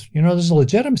say there's a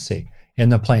legitimacy in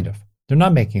the plaintiff. They're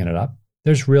not making it up.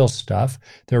 There's real stuff.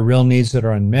 There are real needs that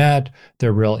are unmet. There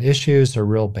are real issues. There are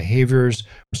real behaviors.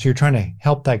 So you're trying to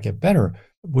help that get better,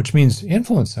 which means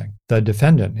influencing the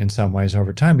defendant in some ways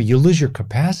over time. But you lose your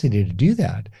capacity to do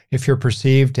that if you're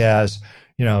perceived as,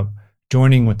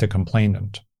 joining with the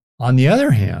complainant. On the other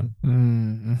hand,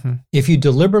 if you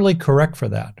deliberately correct for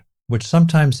that, which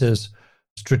sometimes is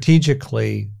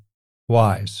strategically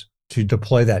wise to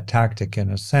deploy that tactic in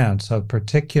a sense of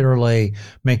particularly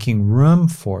making room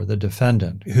for the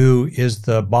defendant, who is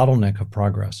the bottleneck of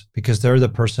progress, because they're the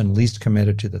person least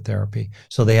committed to the therapy.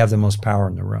 So they have the most power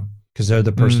in the room because they're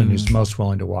the person who's most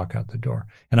willing to walk out the door.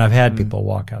 And I've had people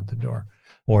walk out the door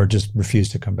or just refuse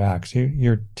to come back. So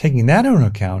you're taking that into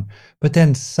account, but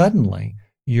then suddenly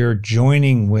you're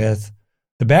joining with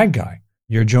the bad guy.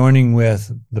 You're joining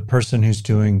with the person who's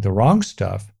doing the wrong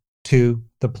stuff to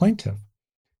the plaintiff.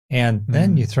 And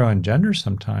then you throw in gender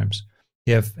sometimes.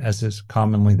 If, as is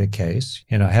commonly the case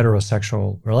in a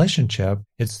heterosexual relationship,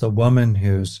 it's the woman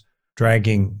who's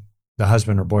dragging the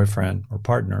husband or boyfriend or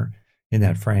partner in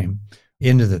that frame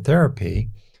into the therapy.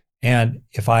 And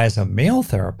if I, as a male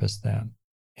therapist, then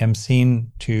am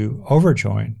seen to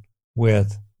overjoin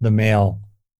with the male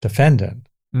defendant,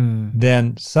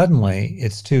 then suddenly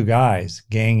it's two guys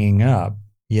ganging up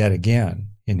yet again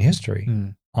in history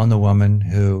on the woman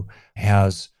who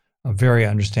has very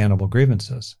understandable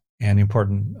grievances and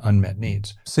important unmet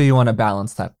needs. So you want to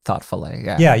balance that thoughtfully.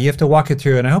 Yeah. Yeah, you have to walk it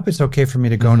through. And I hope it's okay for me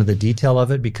to go into the detail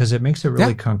of it because it makes it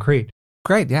really concrete.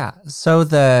 Great. Yeah. So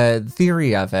the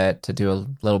theory of it, to do a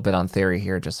little bit on theory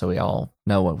here, just so we all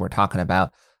know what we're talking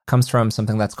about, comes from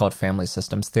something that's called family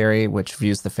systems theory, which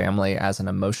views the family as an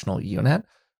emotional unit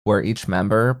where each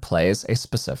member plays a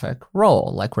specific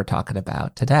role, like we're talking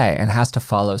about today, and has to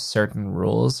follow certain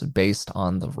rules based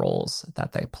on the roles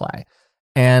that they play.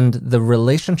 And the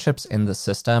relationships in the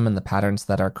system and the patterns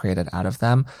that are created out of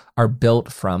them are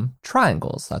built from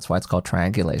triangles. That's why it's called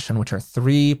triangulation, which are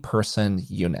 3-person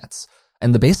units.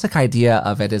 And the basic idea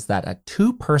of it is that a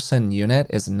 2-person unit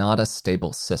is not a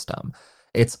stable system.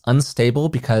 It's unstable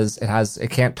because it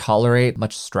can't tolerate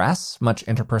much stress, much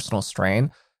interpersonal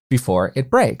strain before it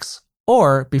breaks,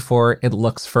 or before it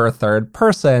looks for a third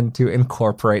person to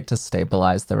incorporate to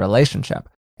stabilize the relationship.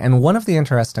 And one of the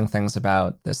interesting things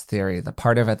about this theory, the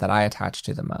part of it that I attach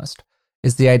to the most,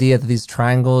 is the idea that these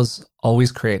triangles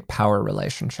always create power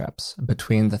relationships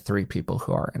between the 3 people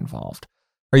who are involved.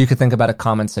 Or you could think about a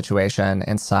common situation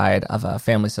inside of a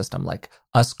family system like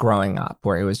us growing up,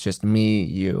 where it was just me,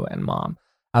 you, and mom.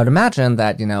 I would imagine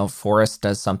that, Forrest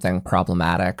does something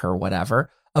problematic or whatever.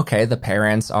 Okay, the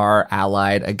parents are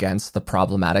allied against the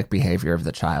problematic behavior of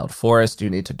the child. Forrest, you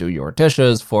need to do your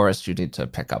dishes. Forrest, you need to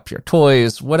pick up your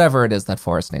toys, whatever it is that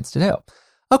Forrest needs to do.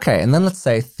 Okay, and then let's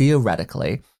say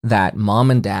theoretically that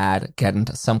mom and dad get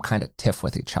into some kind of tiff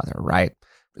with each other, right?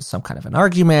 Some kind of an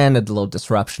argument, a little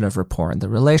disruption of rapport in the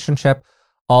relationship.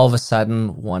 All of a sudden,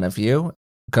 one of you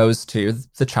goes to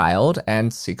the child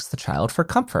and seeks the child for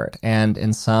comfort. And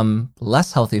in some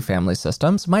less healthy family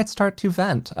systems, might start to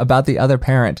vent about the other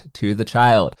parent to the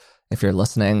child. If you're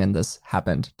listening and this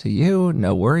happened to you,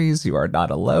 no worries, you are not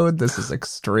alone. This is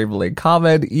extremely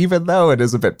common, even though it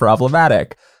is a bit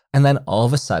problematic. And then all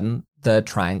of a sudden, the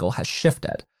triangle has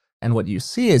shifted. And what you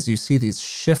see is these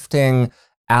shifting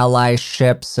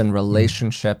allyships and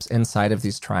relationships inside of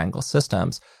these triangle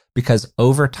systems, because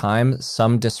over time,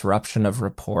 some disruption of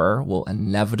rapport will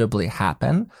inevitably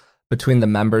happen between the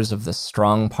members of the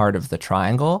strong part of the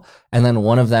triangle, and then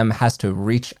one of them has to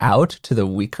reach out to the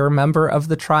weaker member of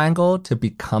the triangle to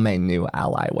become a new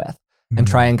ally with. Mm-hmm. And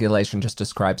triangulation just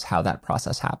describes how that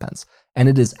process happens. And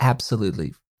it is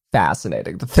absolutely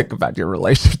fascinating to think about your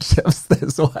relationships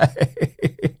this way.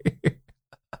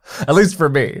 At least for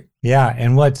me. Yeah,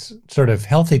 and what's sort of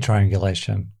healthy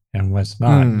triangulation and what's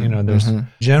not. There's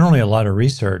generally a lot of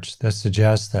research that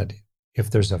suggests that if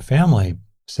there's a family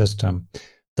system,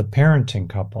 the parenting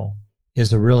couple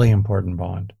is a really important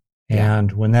bond. Yeah.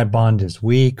 And when that bond is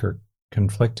weak or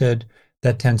conflicted,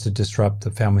 that tends to disrupt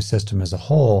the family system as a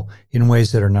whole in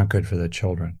ways that are not good for the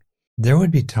children. There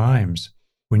would be times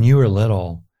when you were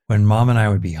little, when mom and I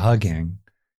would be hugging,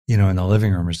 in the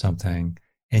living room or something,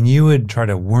 and you would try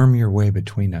to worm your way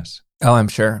between us. Oh, I'm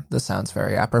sure. This sounds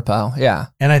very apropos. Yeah.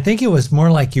 And I think it was more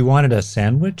like you wanted a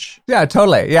sandwich. Yeah,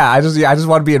 totally. Yeah, I just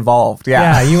want to be involved.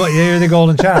 Yeah. Yeah, you're the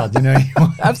golden child,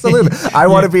 Absolutely. I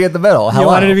want to be in the middle. Hello. You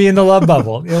wanted to be in the love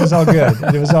bubble. It was all good.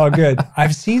 It was all good.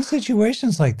 I've seen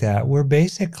situations like that where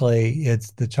basically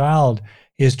it's the child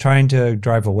is trying to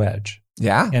drive a wedge.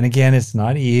 Yeah. And again, it's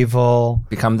not evil.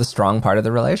 Become the strong part of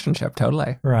the relationship.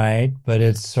 Totally. Right. But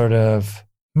it's sort of,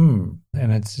 and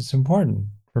it's important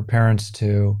for parents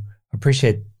to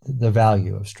appreciate the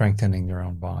value of strengthening their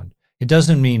own bond. It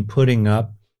doesn't mean putting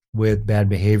up with bad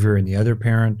behavior in the other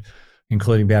parent,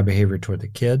 including bad behavior toward the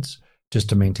kids, just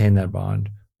to maintain that bond.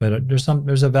 But there's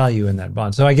a value in that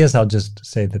bond. So I guess I'll just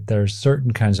say that there's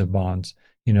certain kinds of bonds,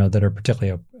 that are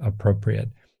particularly appropriate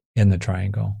in the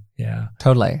triangle. Yeah.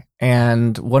 Totally.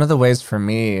 And one of the ways for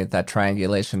me that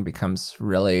triangulation becomes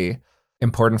really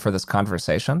important for this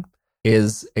conversation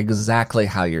is exactly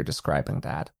how you're describing,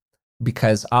 Dad.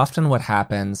 Because often what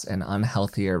happens in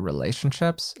unhealthier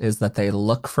relationships is that they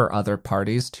look for other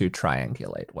parties to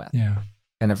triangulate with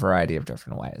in a variety of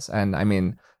different ways. And I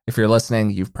mean, if you're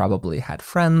listening, you've probably had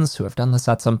friends who have done this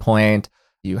at some point.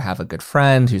 You have a good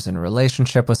friend who's in a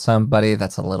relationship with somebody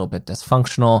that's a little bit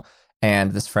dysfunctional,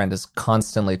 and this friend is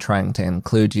constantly trying to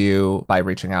include you by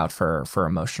reaching out for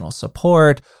emotional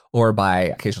support, or by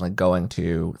occasionally going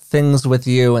to things with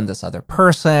you and this other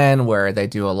person where they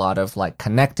do a lot of like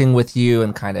connecting with you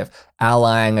and kind of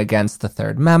allying against the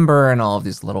third member in all of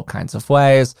these little kinds of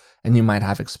ways. And you might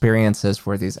have experiences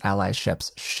where these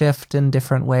allyships shift in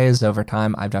different ways over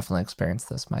time. I've definitely experienced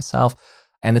this myself.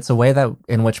 And it's a way that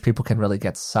in which people can really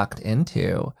get sucked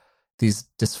into these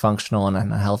dysfunctional and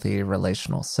unhealthy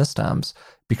relational systems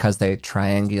because they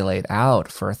triangulate out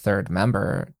for a third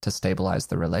member to stabilize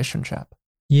the relationship.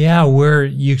 Yeah, where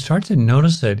you start to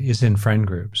notice it is in friend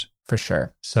groups. For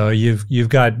sure. So you're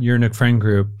in a friend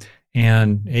group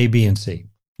and A, B, and C.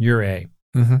 You're A.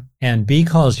 Mm-hmm. And B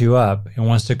calls you up and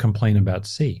wants to complain about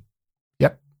C.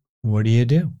 Yep. What do you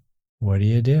do? What do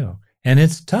you do? And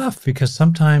it's tough because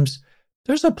sometimes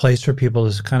there's a place for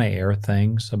people to kind of air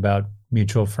things about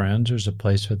mutual friends. There's a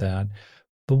place for that.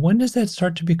 But when does that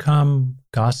start to become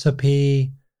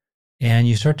gossipy and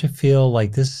you start to feel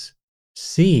like this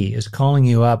C is calling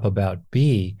you up about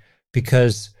B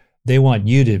because they want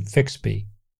you to fix B,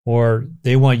 or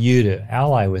they want you to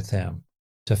ally with them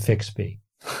to fix B?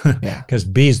 Yeah. Because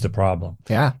B is the problem.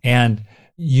 Yeah. And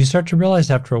you start to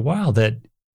realize after a while that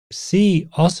C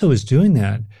also is doing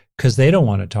that because they don't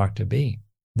want to talk to B.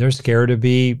 They're scared of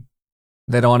B.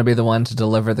 They don't want to be the one to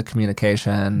deliver the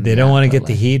communication. They don't want to get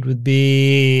the heat with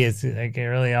B. It's like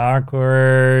really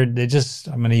awkward.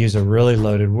 I'm going to use a really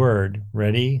loaded word.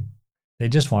 Ready? They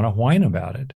just want to whine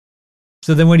about it.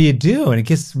 So then what do you do? And it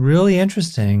gets really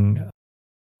interesting.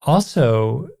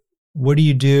 Also, what do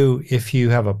you do if you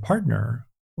have a partner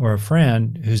or a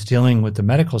friend who's dealing with the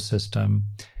medical system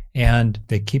and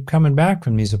they keep coming back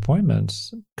from these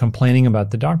appointments complaining about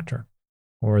the doctor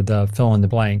or the fill in the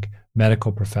blank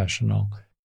medical professional?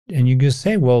 And you just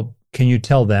say, well, can you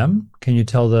tell them? Can you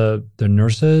tell the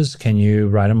nurses? Can you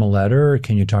write them a letter?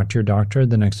 Can you talk to your doctor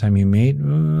the next time you meet?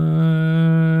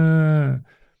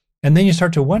 And then you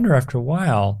start to wonder after a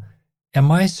while,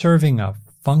 am I serving a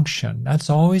function? That's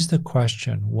always the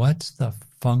question. What's the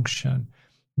function?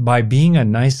 By being a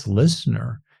nice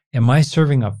listener, am I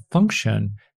serving a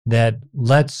function that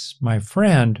lets my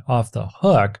friend off the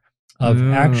hook of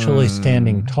actually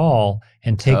standing tall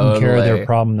and taking care of their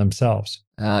problem themselves.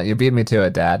 You beat me to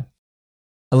it, Dad.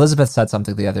 Elizabeth said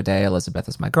something the other day. Elizabeth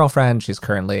is my girlfriend. She's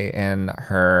currently in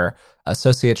her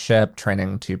associateship,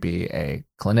 training to be a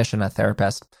clinician, a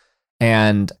therapist.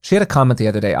 And she had a comment the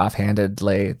other day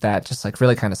offhandedly that just like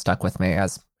really kind of stuck with me,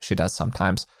 as she does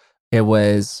sometimes. It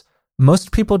was,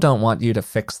 most people don't want you to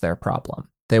fix their problem.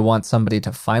 They want somebody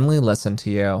to finally listen to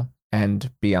you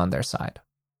and be on their side.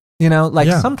 You know, like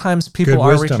sometimes people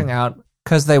are reaching out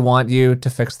because they want you to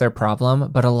fix their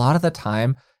problem, but a lot of the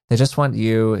time they just want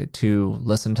you to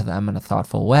listen to them in a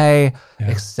thoughtful way,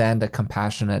 extend a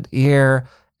compassionate ear,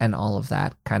 and all of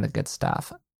that kind of good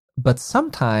stuff. But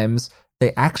sometimes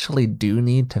they actually do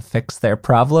need to fix their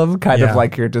problem, kind of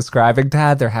like you're describing,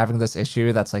 Dad. They're having this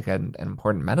issue that's like an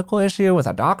important medical issue with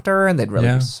a doctor, and they'd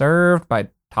really be served by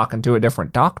talking to a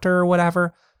different doctor or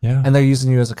whatever. Yeah. And they're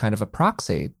using you as a kind of a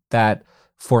proxy that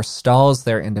forestalls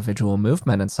their individual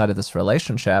movement inside of this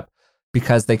relationship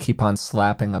because they keep on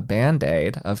slapping a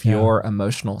Band-Aid of your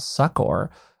emotional succor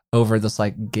over this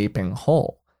like gaping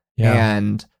hole. Yeah.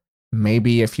 And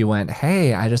maybe if you went,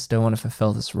 hey, I just don't want to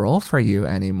fulfill this role for you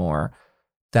anymore,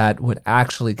 that would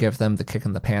actually give them the kick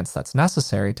in the pants that's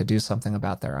necessary to do something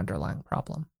about their underlying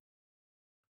problem.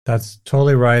 That's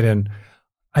totally right. And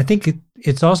I think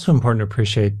it's also important to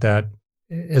appreciate that,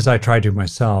 as I try to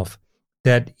myself,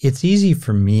 that it's easy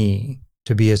for me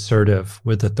to be assertive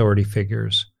with authority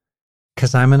figures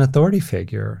because I'm an authority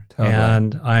figure. Totally.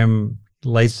 And I'm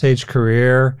late stage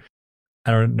career.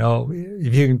 I don't know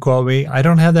if you can quote me. I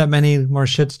don't have that many more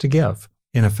shits to give,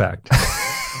 in effect.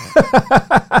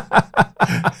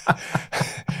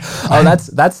 Oh,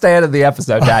 that's staying in the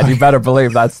episode, Dad. You better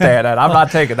believe that's staying in. I'm not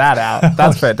taking that out.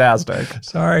 That's fantastic.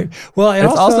 Sorry. Well,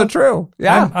 it's also true.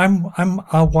 Yeah, I'm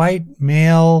a white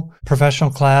male professional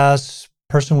class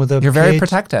person with a You're very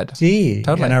protected.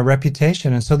 Totally. And a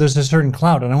reputation, and so there's a certain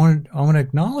clout, and I want to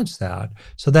acknowledge that.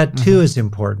 So that too is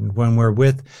important when we're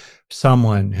with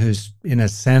someone who's in a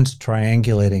sense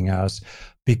triangulating us,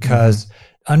 because.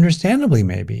 Understandably,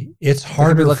 maybe it's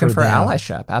harder. Looking for them.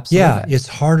 Allyship, absolutely. Yeah, it's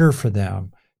harder for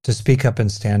them to speak up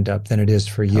and stand up than it is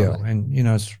for you, and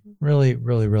it's really,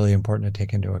 really, really important to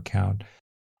take into account.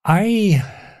 I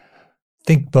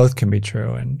think both can be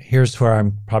true, and here's where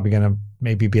I'm probably going to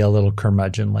maybe be a little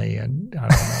curmudgeonly, and I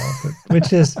don't know,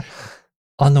 which is,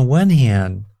 on the one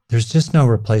hand, there's just no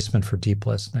replacement for deep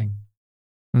listening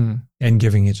and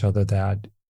giving each other that.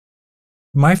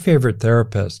 My favorite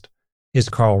therapist is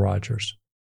Carl Rogers.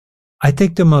 I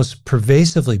think the most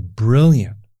pervasively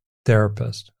brilliant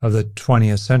therapist of the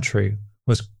 20th century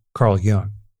was Carl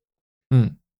Jung.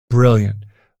 Brilliant.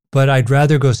 But I'd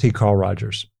rather go see Carl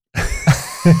Rogers.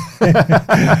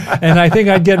 And I think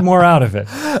I'd get more out of it.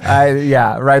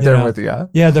 Right there with you.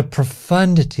 Yeah, the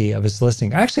profundity of his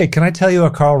listening. Actually, can I tell you a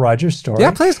Carl Rogers story?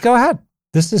 Yeah, please, go ahead.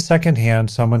 This is secondhand.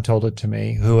 Someone told it to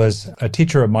me who was a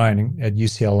teacher of mine at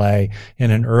UCLA in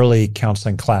an early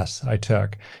counseling class I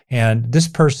took. And this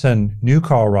person knew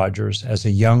Carl Rogers as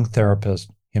a young therapist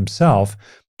himself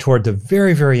toward the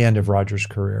very, very end of Rogers'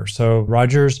 career. So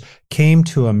Rogers came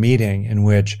to a meeting in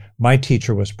which my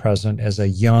teacher was present as a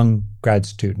young grad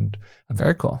student.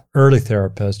 Very cool. Early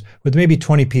therapist with maybe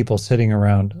 20 people sitting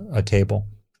around a table.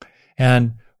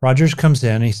 And Rogers comes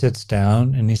in, he sits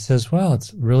down, and he says, well,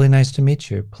 it's really nice to meet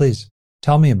you. Please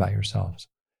tell me about yourselves.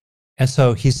 And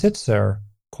so he sits there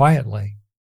quietly,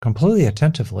 completely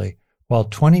attentively, while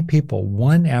 20 people,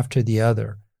 one after the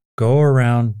other, go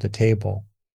around the table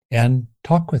and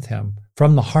talk with him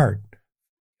from the heart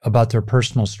about their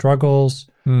personal struggles,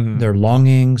 their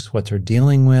longings, what they're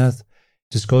dealing with,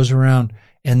 just goes around.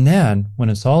 And then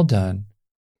when it's all done,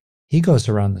 he goes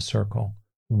around the circle,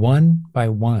 one by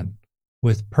one,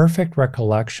 with perfect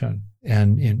recollection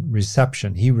and in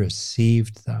reception. He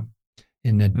received them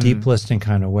in a deep listening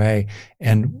kind of way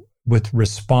and with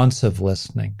responsive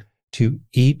listening to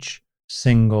each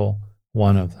single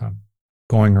one of them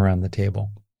going around the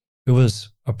table. It was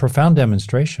a profound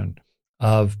demonstration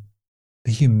of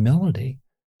the humility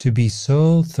to be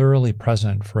so thoroughly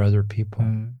present for other people.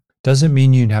 Doesn't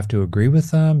mean you have to agree with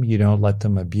them. You don't let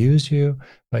them abuse you,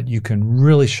 but you can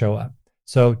really show up.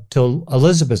 So to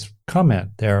Elizabeth's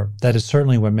comment there, that is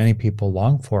certainly what many people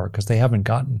long for because they haven't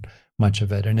gotten much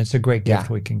of it. And it's a great gift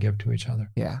we can give to each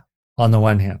other. Yeah. On the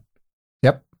one hand.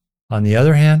 Yep. On the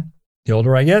other hand, the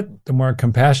older I get, the more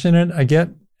compassionate I get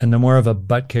and the more of a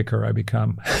butt kicker I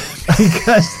become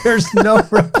because there's no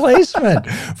replacement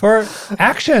for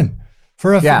action,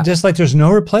 Just like there's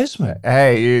no replacement.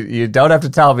 Hey, you don't have to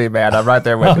tell me, man. I'm right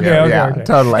there with you. Okay.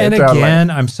 Totally. And again,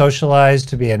 I'm socialized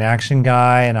to be an action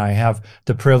guy, and I have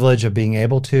the privilege of being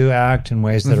able to act in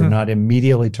ways that are not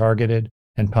immediately targeted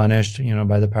and punished,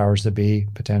 by the powers that be,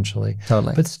 potentially.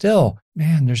 Totally. But still,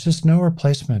 man, there's just no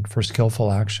replacement for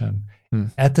skillful action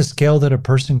at the scale that a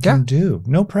person can do.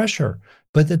 No pressure,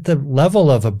 but at the level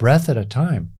of a breath at a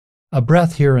time. A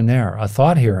breath here and there, a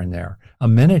thought here and there, a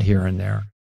minute here and there.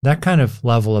 That kind of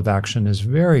level of action is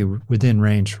very within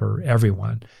range for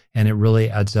everyone, and it really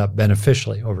adds up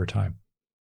beneficially over time.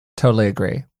 Totally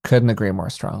agree. Couldn't agree more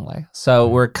strongly. So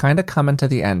we're kind of coming to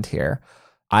the end here.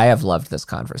 I have loved this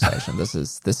conversation. This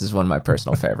is one of my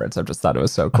personal favorites. I just thought it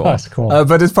was so cool. Oh, that's cool.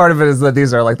 But as part of it is that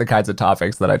these are like the kinds of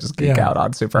topics that I just geek out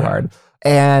on super hard.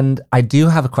 And I do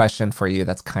have a question for you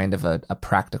that's kind of a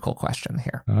practical question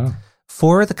here. Oh.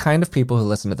 For the kind of people who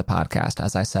listen to the podcast,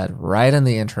 as I said right in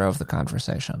the intro of the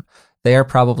conversation, they are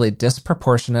probably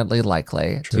disproportionately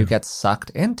likely to get sucked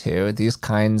into these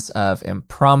kinds of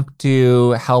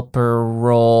impromptu helper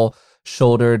role,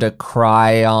 shoulder to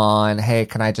cry on, hey,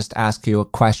 can I just ask you a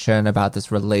question about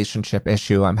this relationship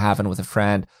issue I'm having with a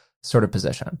friend sort of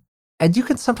position. And you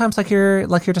can sometimes, like you're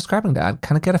describing, Dad,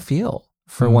 kind of get a feel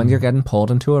for when you're getting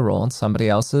pulled into a role in somebody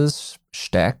else's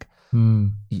shtick.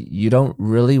 You don't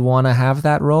really want to have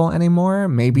that role anymore.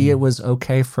 Maybe it was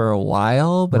okay for a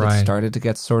while, but it started to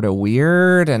get sort of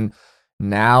weird, and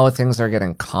now things are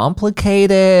getting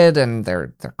complicated, and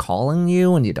they're calling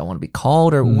you and you don't want to be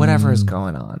called, or whatever is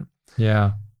going on.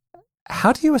 Yeah.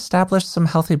 How do you establish some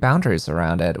healthy boundaries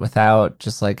around it without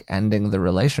just like ending the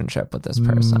relationship with this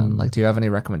person? Like, do you have any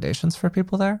recommendations for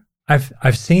people there?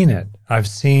 I've seen it. I've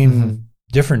seen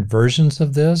different versions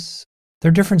of this. There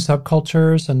are different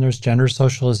subcultures, and there's gender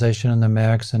socialization in the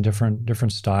mix, and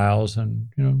different styles, and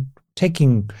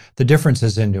taking the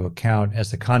differences into account as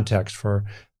the context for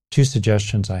two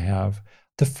suggestions I have.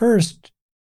 The first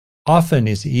often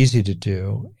is easy to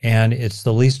do, and it's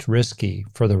the least risky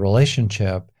for the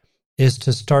relationship, is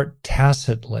to start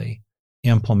tacitly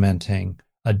implementing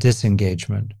a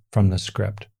disengagement from the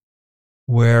script,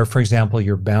 where, for example,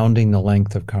 you're bounding the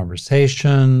length of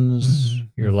conversations,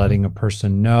 you're letting a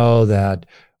person know that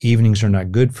evenings are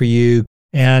not good for you,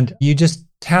 and you just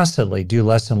tacitly do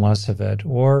less and less of it,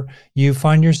 or you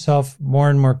find yourself more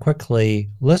and more quickly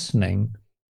listening,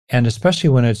 and especially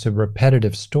when it's a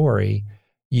repetitive story,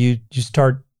 you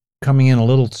start coming in a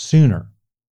little sooner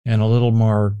and a little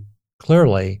more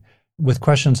clearly with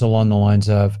questions along the lines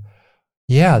of,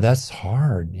 yeah, that's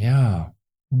hard. Yeah.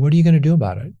 What are you going to do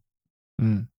about it?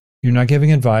 You're not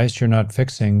giving advice, you're not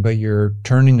fixing, but you're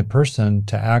turning the person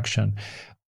to action.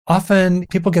 Often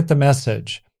people get the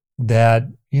message that,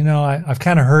 I've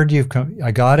kind of heard you,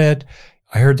 I got it.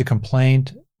 I heard the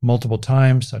complaint multiple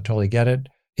times. I totally get it.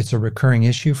 It's a recurring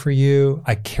issue for you.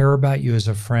 I care about you as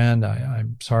a friend.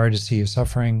 I'm sorry to see you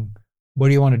suffering. What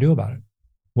do you want to do about it?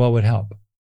 What would help?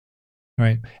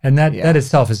 Right. And that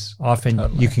itself is often,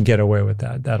 you can get away with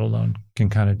that. That alone can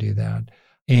kind of do that.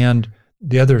 And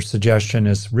the other suggestion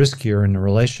is riskier in the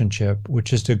relationship,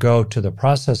 which is to go to the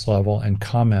process level and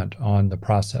comment on the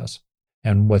process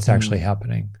and what's actually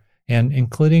happening. And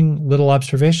including little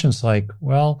observations like,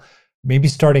 well, maybe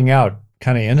starting out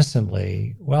kind of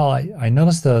innocently, well, I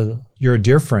noticed you're a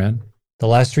dear friend. The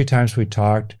last 3 times we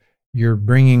talked, you're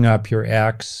bringing up your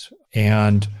ex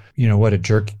and, what a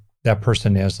jerk that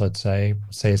person is, let's say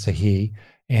it's a he.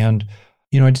 And,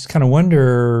 I just kind of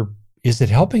wonder, is it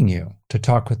helping you to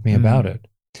talk with me about it?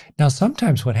 Now,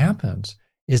 sometimes what happens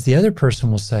is the other person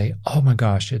will say, oh my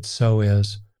gosh, it so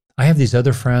is. I have these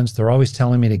other friends. They're always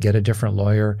telling me to get a different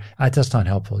lawyer. That's not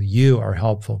helpful. You are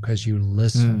helpful because you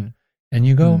listen. And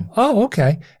you go, oh,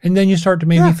 okay. And then you start to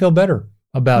maybe feel better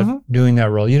about doing that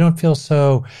role. You don't feel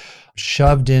so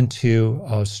shoved into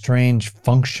a strange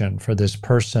function for this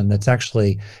person that's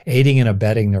actually aiding and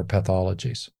abetting their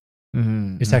pathologies.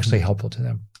 It's actually helpful to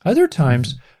them. Other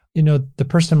times, the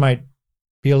person might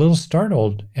be a little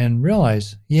startled and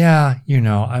realize,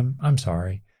 I'm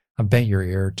sorry. I bent your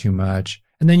ear too much.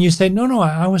 And then you say, no,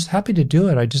 I was happy to do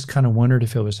it. I just kind of wondered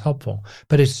if it was helpful.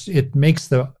 But it makes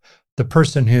the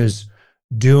person who's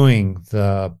doing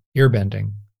the ear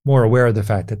bending more aware of the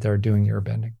fact that they're doing ear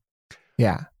bending.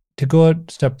 Yeah. To go a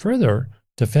step further,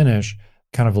 to finish,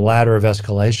 kind of ladder of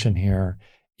escalation here,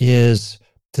 is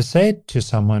to say to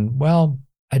someone, well,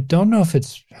 I don't know if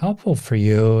it's helpful for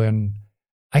you, and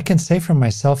I can say for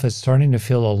myself, it's starting to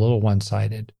feel a little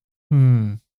one-sided.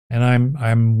 And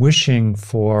I'm wishing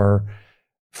for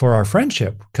our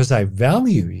friendship, because I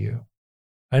value you.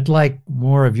 I'd like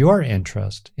more of your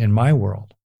interest in my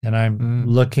world. And I'm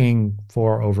looking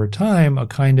for, over time, a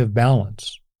kind of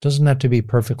balance Doesn't have to be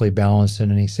perfectly balanced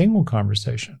in any single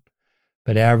conversation,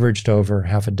 but averaged over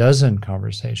half a dozen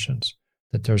conversations,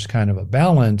 that there's kind of a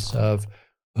balance of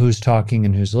who's talking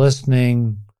and who's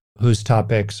listening, whose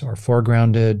topics are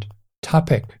foregrounded,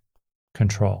 topic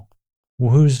control.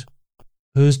 Who's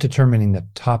determining the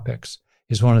topics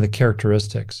is one of the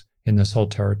characteristics in this whole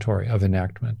territory of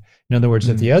enactment. In other words,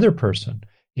 if the other person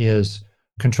is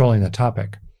controlling the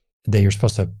topic that you're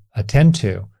supposed to attend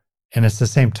to, and it's the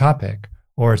same topic,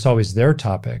 or it's always their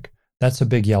topic, that's a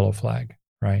big yellow flag,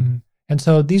 right? And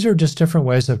so these are just different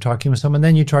ways of talking with someone.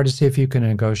 Then you try to see if you can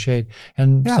negotiate.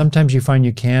 And sometimes you find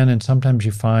you can, and sometimes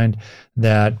you find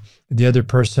that the other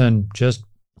person just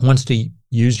wants to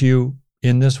use you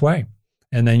in this way.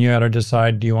 And then you got to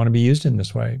decide, do you want to be used in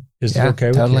this way? Is it okay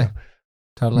with you?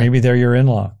 Totally. Maybe they're your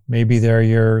in-law. Maybe they're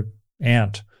your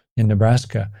aunt in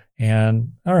Nebraska.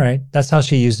 And all right, that's how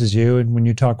she uses you. And when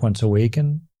you talk once a week,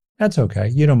 and that's okay.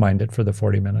 You don't mind it for the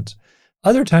 40 minutes.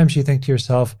 Other times you think to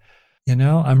yourself, I'm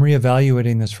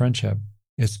reevaluating this friendship.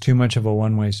 It's too much of a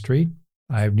one-way street.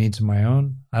 I have needs of my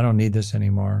own. I don't need this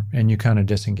anymore. And you kind of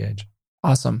disengage.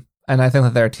 Awesome. And I think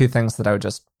that there are two things that I would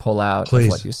just pull out of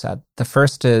what you said. The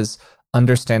first is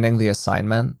understanding the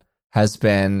assignment has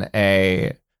been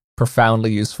a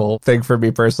profoundly useful thing for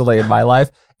me personally in my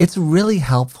life. It's really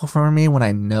helpful for me when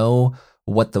I know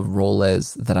what the role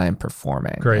is that I'm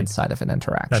performing inside of an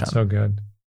interaction. That's so good.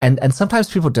 And sometimes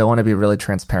people don't want to be really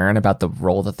transparent about the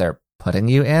role that they're putting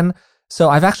you in. So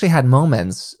I've actually had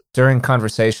moments during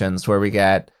conversations where we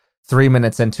get 3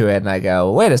 minutes into it and I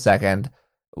go, wait a second,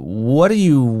 what are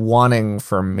you wanting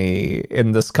from me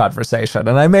in this conversation?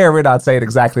 And I may or may not say it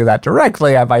exactly that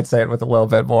directly. I might say it with a little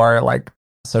bit more like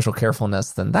social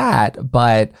carefulness than that.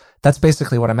 But that's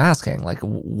basically what I'm asking. Like,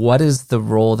 what is the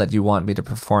role that you want me to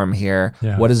perform here?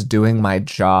 Yeah. What does doing my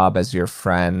job as your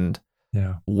friend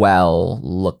well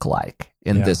look like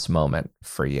in this moment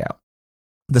for you?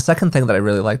 The second thing that I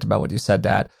really liked about what you said,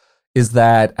 Dad, is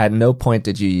that at no point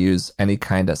did you use any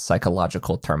kind of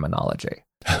psychological terminology.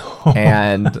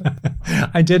 And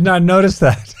I did not notice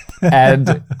that.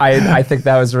 And I think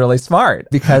that was really smart,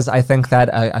 because I think that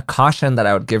a caution that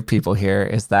I would give people here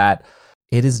is that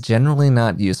it is generally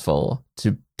not useful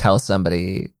to tell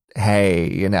somebody, hey,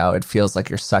 it feels like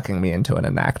you're sucking me into an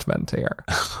enactment here.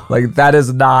 Like, that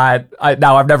is not,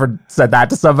 now I've never said that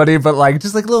to somebody, but like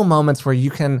just like little moments where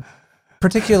you can,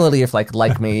 particularly if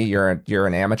like me, you're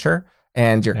an amateur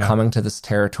and you're coming to this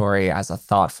territory as a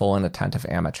thoughtful and attentive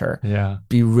amateur.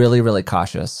 Be really, really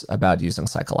cautious about using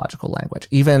psychological language.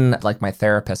 Even like my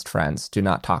therapist friends do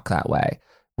not talk that way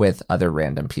with other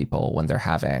random people when they're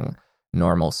having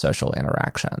normal social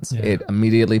interactions. It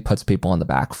immediately puts people on the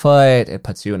back foot. It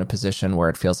puts you in a position where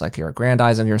it feels like you're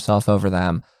aggrandizing yourself over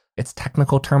them. It's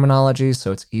technical terminology,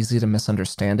 so it's easy to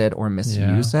misunderstand it or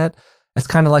misuse it. It's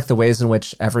kind of like the ways in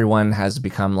which everyone has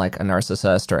become like a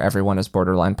narcissist, or everyone has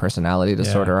borderline personality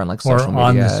disorder on like social media. Or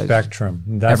on the spectrum.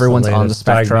 That's everyone's on the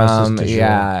spectrum.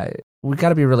 Yeah. We got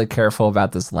to be really careful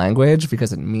about this language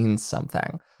because it means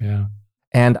something.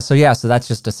 And so that's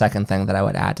just a second thing that I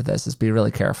would add to this, is be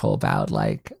really careful about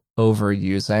like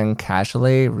overusing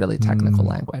casually really technical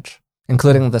language,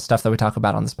 including the stuff that we talk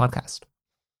about on this podcast.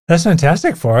 That's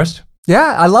fantastic, Forrest.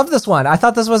 Yeah, I love this one. I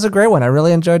thought this was a great one. I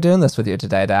really enjoyed doing this with you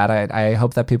today, Dad. I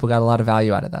hope that people got a lot of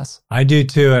value out of this. I do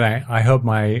too, and I hope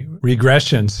my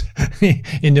regressions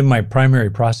into my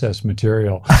primary process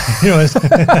material, that's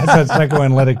a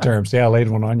psychoanalytic term. See, I laid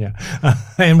one on you.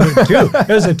 And two, it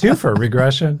was a twofer,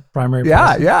 regression, primary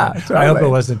process. Yeah, totally. I hope it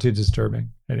wasn't too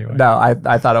disturbing. Anyway. No,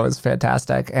 I thought it was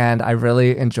fantastic. And I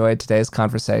really enjoyed today's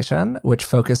conversation, which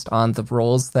focused on the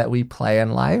roles that we play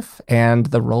in life and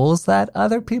the roles that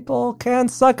other people can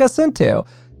suck us into,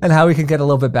 and how we can get a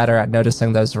little bit better at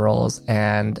noticing those roles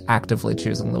and actively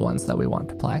choosing the ones that we want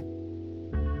to play.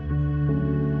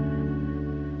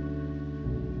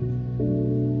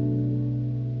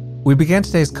 We began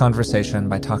today's conversation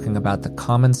by talking about the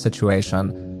common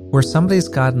situation where somebody's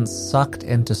gotten sucked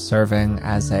into serving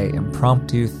as a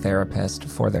impromptu therapist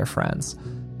for their friends.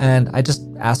 And I just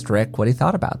asked Rick what he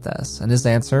thought about this. And his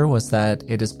answer was that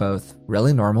it is both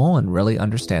really normal and really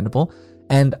understandable,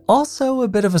 and also a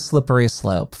bit of a slippery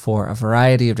slope for a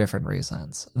variety of different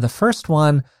reasons. The first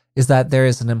one is that there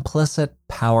is an implicit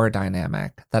power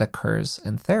dynamic that occurs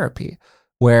in therapy,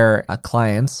 where a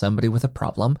client, somebody with a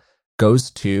problem,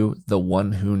 goes to the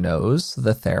one who knows,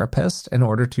 the therapist, in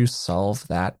order to solve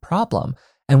that problem.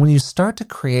 And when you start to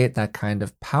create that kind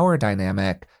of power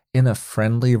dynamic in a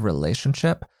friendly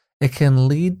relationship, it can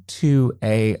lead to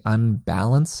a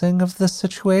unbalancing of the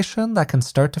situation that can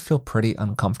start to feel pretty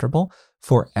uncomfortable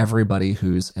for everybody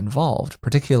who's involved,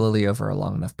 particularly over a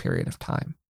long enough period of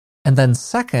time. And then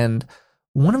second,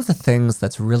 one of the things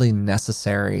that's really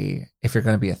necessary if you're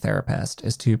going to be a therapist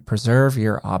is to preserve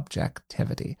your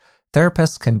objectivity.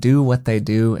 Therapists can do what they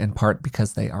do in part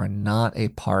because they are not a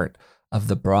part of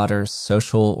the broader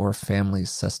social or family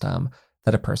system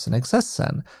that a person exists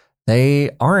in. They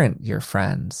aren't your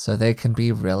friend, so they can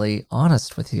be really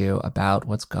honest with you about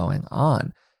what's going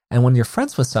on. And when you're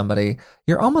friends with somebody,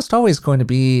 you're almost always going to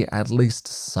be at least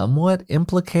somewhat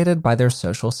implicated by their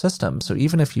social system. So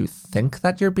even if you think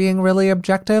that you're being really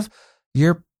objective,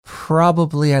 you're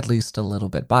probably at least a little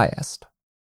bit biased.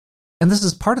 And this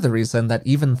is part of the reason that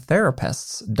even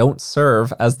therapists don't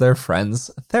serve as their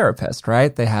friend's therapist,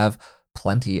 right? They have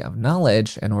plenty of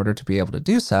knowledge in order to be able to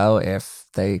do so if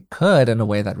they could in a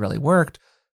way that really worked,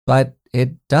 but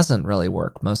it doesn't really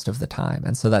work most of the time.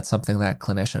 And so that's something that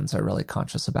clinicians are really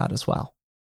conscious about as well.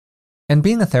 And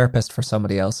being a therapist for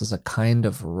somebody else is a kind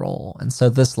of role. And so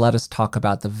this let us talk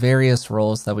about the various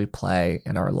roles that we play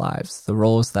in our lives, the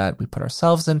roles that we put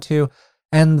ourselves into,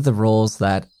 and the roles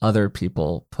that other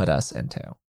people put us into.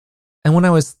 And when I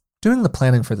was doing the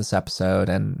planning for this episode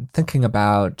and thinking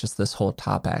about just this whole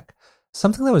topic,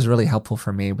 something that was really helpful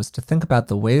for me was to think about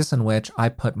the ways in which I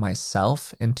put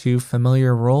myself into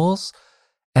familiar roles.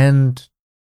 And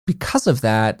because of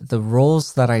that, the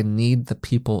roles that I need the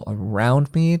people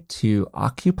around me to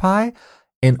occupy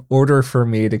in order for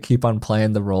me to keep on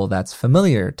playing the role that's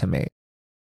familiar to me.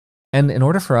 And in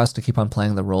order for us to keep on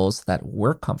playing the roles that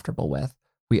we're comfortable with,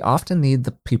 we often need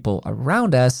the people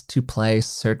around us to play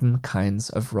certain kinds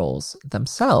of roles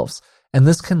themselves. And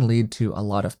this can lead to a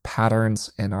lot of patterns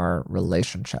in our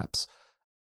relationships.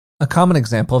 A common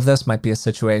example of this might be a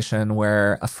situation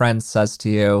where a friend says to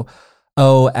you,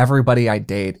 "Oh, everybody I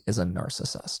date is a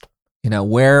narcissist.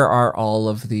 Where are all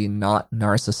of the not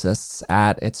narcissists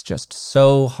at? It's just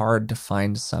so hard to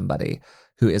find somebody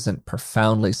who isn't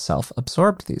profoundly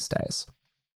self-absorbed these days."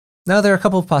 Now, there are a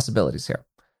couple of possibilities here.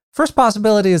 First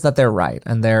possibility is that they're right,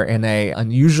 and they're in a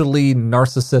unusually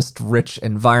narcissist-rich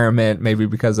environment, maybe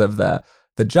because of the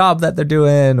job that they're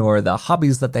doing or the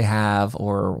hobbies that they have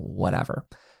or whatever.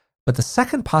 But the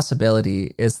second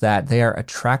possibility is that they are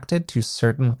attracted to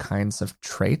certain kinds of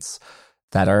traits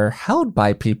that are held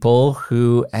by people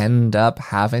who end up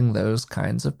having those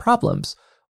kinds of problems.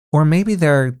 Or maybe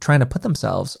they're trying to put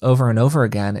themselves over and over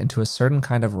again into a certain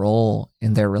kind of role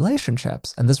in their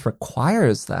relationships. And this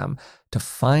requires them to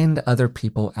find other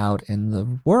people out in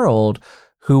the world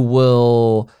who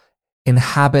will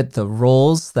inhabit the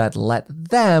roles that let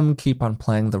them keep on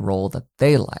playing the role that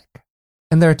they like.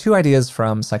 And there are two ideas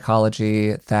from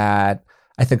psychology that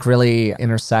I think really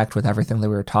intersect with everything that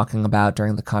we were talking about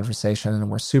during the conversation and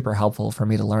were super helpful for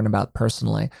me to learn about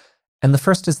personally. And the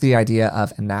first is the idea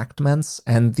of enactments.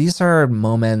 And these are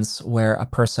moments where a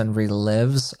person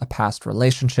relives a past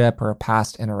relationship or a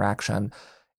past interaction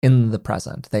in the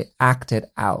present. They act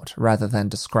it out rather than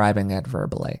describing it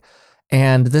verbally.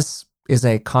 And this is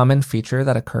a common feature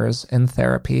that occurs in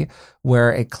therapy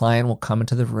where a client will come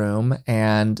into the room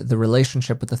and the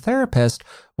relationship with the therapist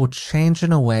will change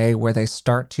in a way where they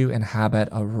start to inhabit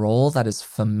a role that is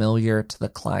familiar to the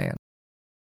client.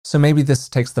 So maybe this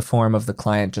takes the form of the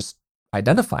client just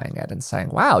identifying it and saying,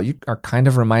 "Wow, you are kind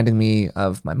of reminding me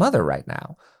of my mother right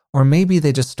now." Or maybe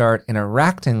they just start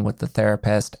interacting with the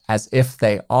therapist as if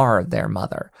they are their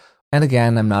mother. And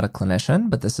again, I'm not a clinician,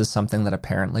 but this is something that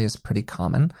apparently is pretty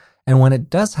common. And when it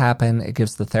does happen, it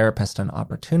gives the therapist an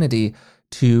opportunity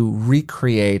to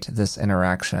recreate this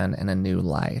interaction in a new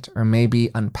light, or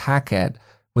maybe unpack it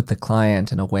with the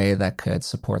client in a way that could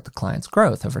support the client's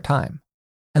growth over time.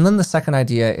 And then the second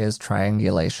idea is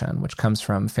triangulation, which comes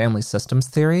from family systems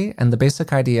theory. And the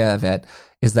basic idea of it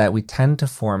is that we tend to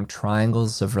form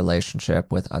triangles of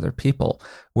relationship with other people,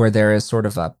 where there is sort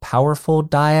of a powerful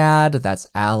dyad that's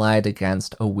allied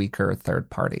against a weaker third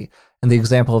party. And the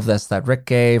example of this that Rick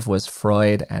gave was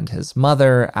Freud and his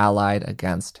mother allied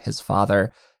against his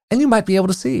father. And you might be able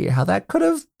to see how that could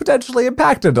have potentially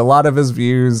impacted a lot of his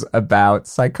views about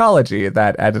psychology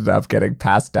that ended up getting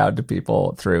passed down to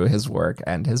people through his work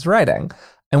and his writing.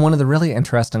 And one of the really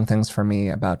interesting things for me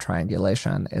about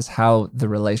triangulation is how the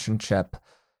relationship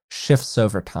shifts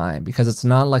over time, because it's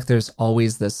not like there's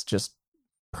always this just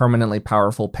permanently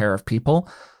powerful pair of people.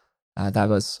 That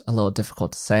was a little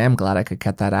difficult to say. I'm glad I could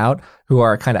get that out. Who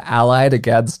are kind of allied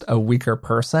against a weaker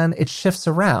person. It shifts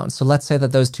around. So let's say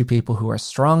that those two people who are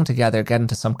strong together get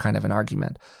into some kind of an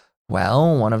argument.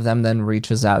 Well, one of them then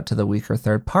reaches out to the weaker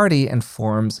third party and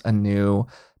forms a new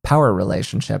power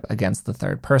relationship against the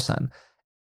third person.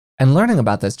 And learning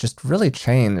about this just really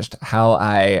changed how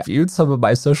I viewed some of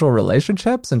my social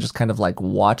relationships and just kind of like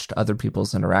watched other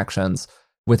people's interactions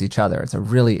with each other. It's a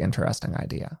really interesting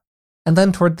idea. And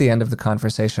then toward the end of the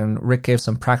conversation, Rick gave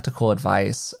some practical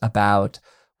advice about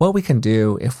what we can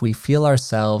do if we feel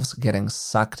ourselves getting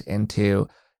sucked into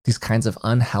these kinds of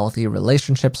unhealthy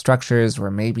relationship structures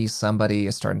where maybe somebody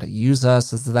is starting to use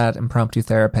us as that impromptu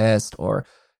therapist, or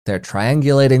they're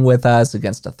triangulating with us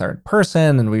against a third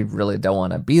person and we really don't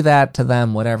want to be that to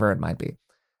them, whatever it might be.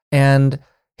 And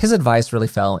his advice really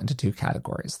fell into two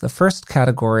categories. The first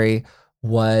category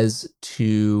was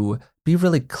to be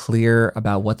really clear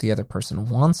about what the other person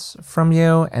wants from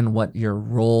you and what your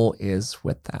role is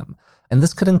with them. And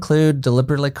this could include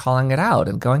deliberately calling it out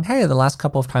and going, hey, the last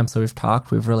couple of times that we've talked,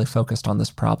 we've really focused on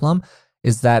this problem.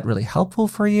 Is that really helpful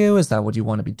for you? Is that what you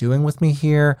want to be doing with me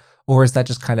here? Or is that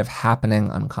just kind of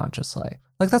happening unconsciously?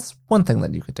 Like, that's one thing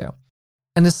that you could do.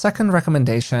 And his second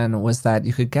recommendation was that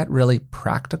you could get really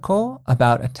practical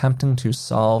about attempting to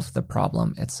solve the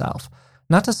problem itself.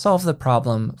 Not to solve the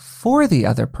problem for the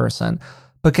other person,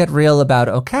 but get real about,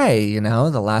 okay,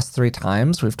 the last 3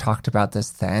 times we've talked about this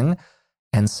thing.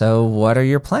 And so what are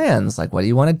your plans? Like, what do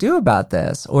you want to do about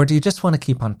this? Or do you just want to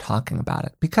keep on talking about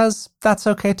it? Because that's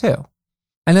okay too.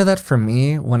 I know that for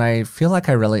me, when I feel like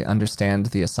I really understand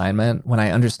the assignment, when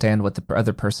I understand what the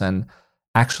other person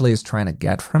actually is trying to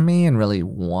get from me and really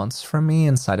wants from me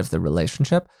inside of the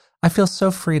relationship, I feel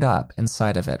so freed up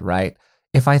inside of it, right?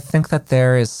 If I think that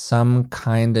there is some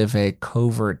kind of a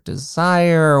covert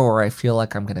desire, or I feel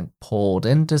like I'm getting pulled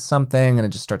into something and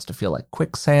it just starts to feel like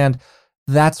quicksand,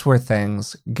 that's where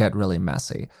things get really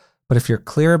messy. But if you're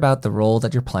clear about the role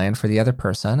that you're playing for the other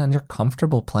person and you're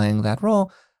comfortable playing that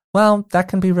role, well, that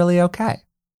can be really okay.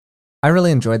 I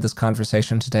really enjoyed this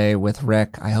conversation today with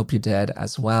Rick. I hope you did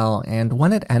as well. And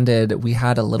when it ended, we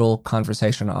had a little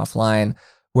conversation offline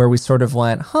where we sort of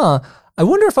went, I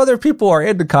wonder if other people are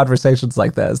into conversations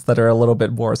like this that are a little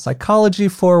bit more psychology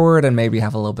forward and maybe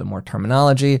have a little bit more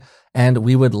terminology. And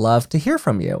we would love to hear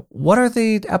from you. What are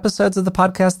the episodes of the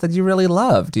podcast that you really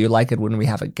love? Do you like it when we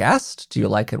have a guest? Do you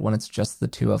like it when it's just the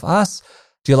two of us?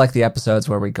 Do you like the episodes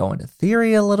where we go into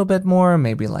theory a little bit more,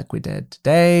 maybe like we did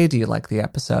today? Do you like the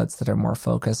episodes that are more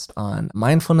focused on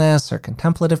mindfulness or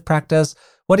contemplative practice?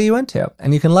 What are you into?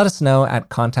 And you can let us know at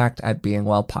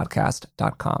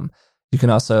contact@beingwellpodcast.com. You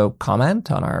can also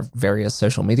comment on our various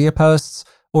social media posts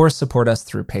or support us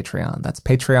through Patreon. That's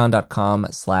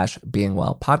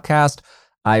patreon.com/beingwellpodcast.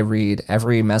 I read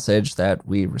every message that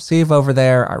we receive over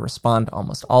there. I respond to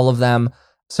almost all of them.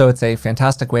 So it's a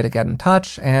fantastic way to get in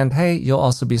touch. And hey, you'll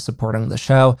also be supporting the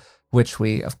show, which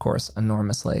we, of course,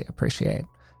 enormously appreciate.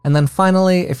 And then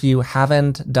finally, if you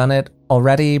haven't done it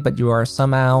already, but you are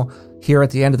somehow here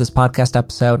at the end of this podcast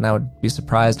episode, and I would be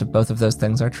surprised if both of those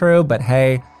things are true, but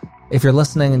hey, if you're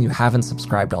listening and you haven't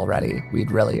subscribed already,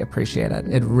 we'd really appreciate it.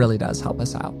 It really does help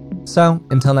us out. So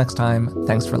until next time,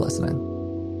 thanks for listening.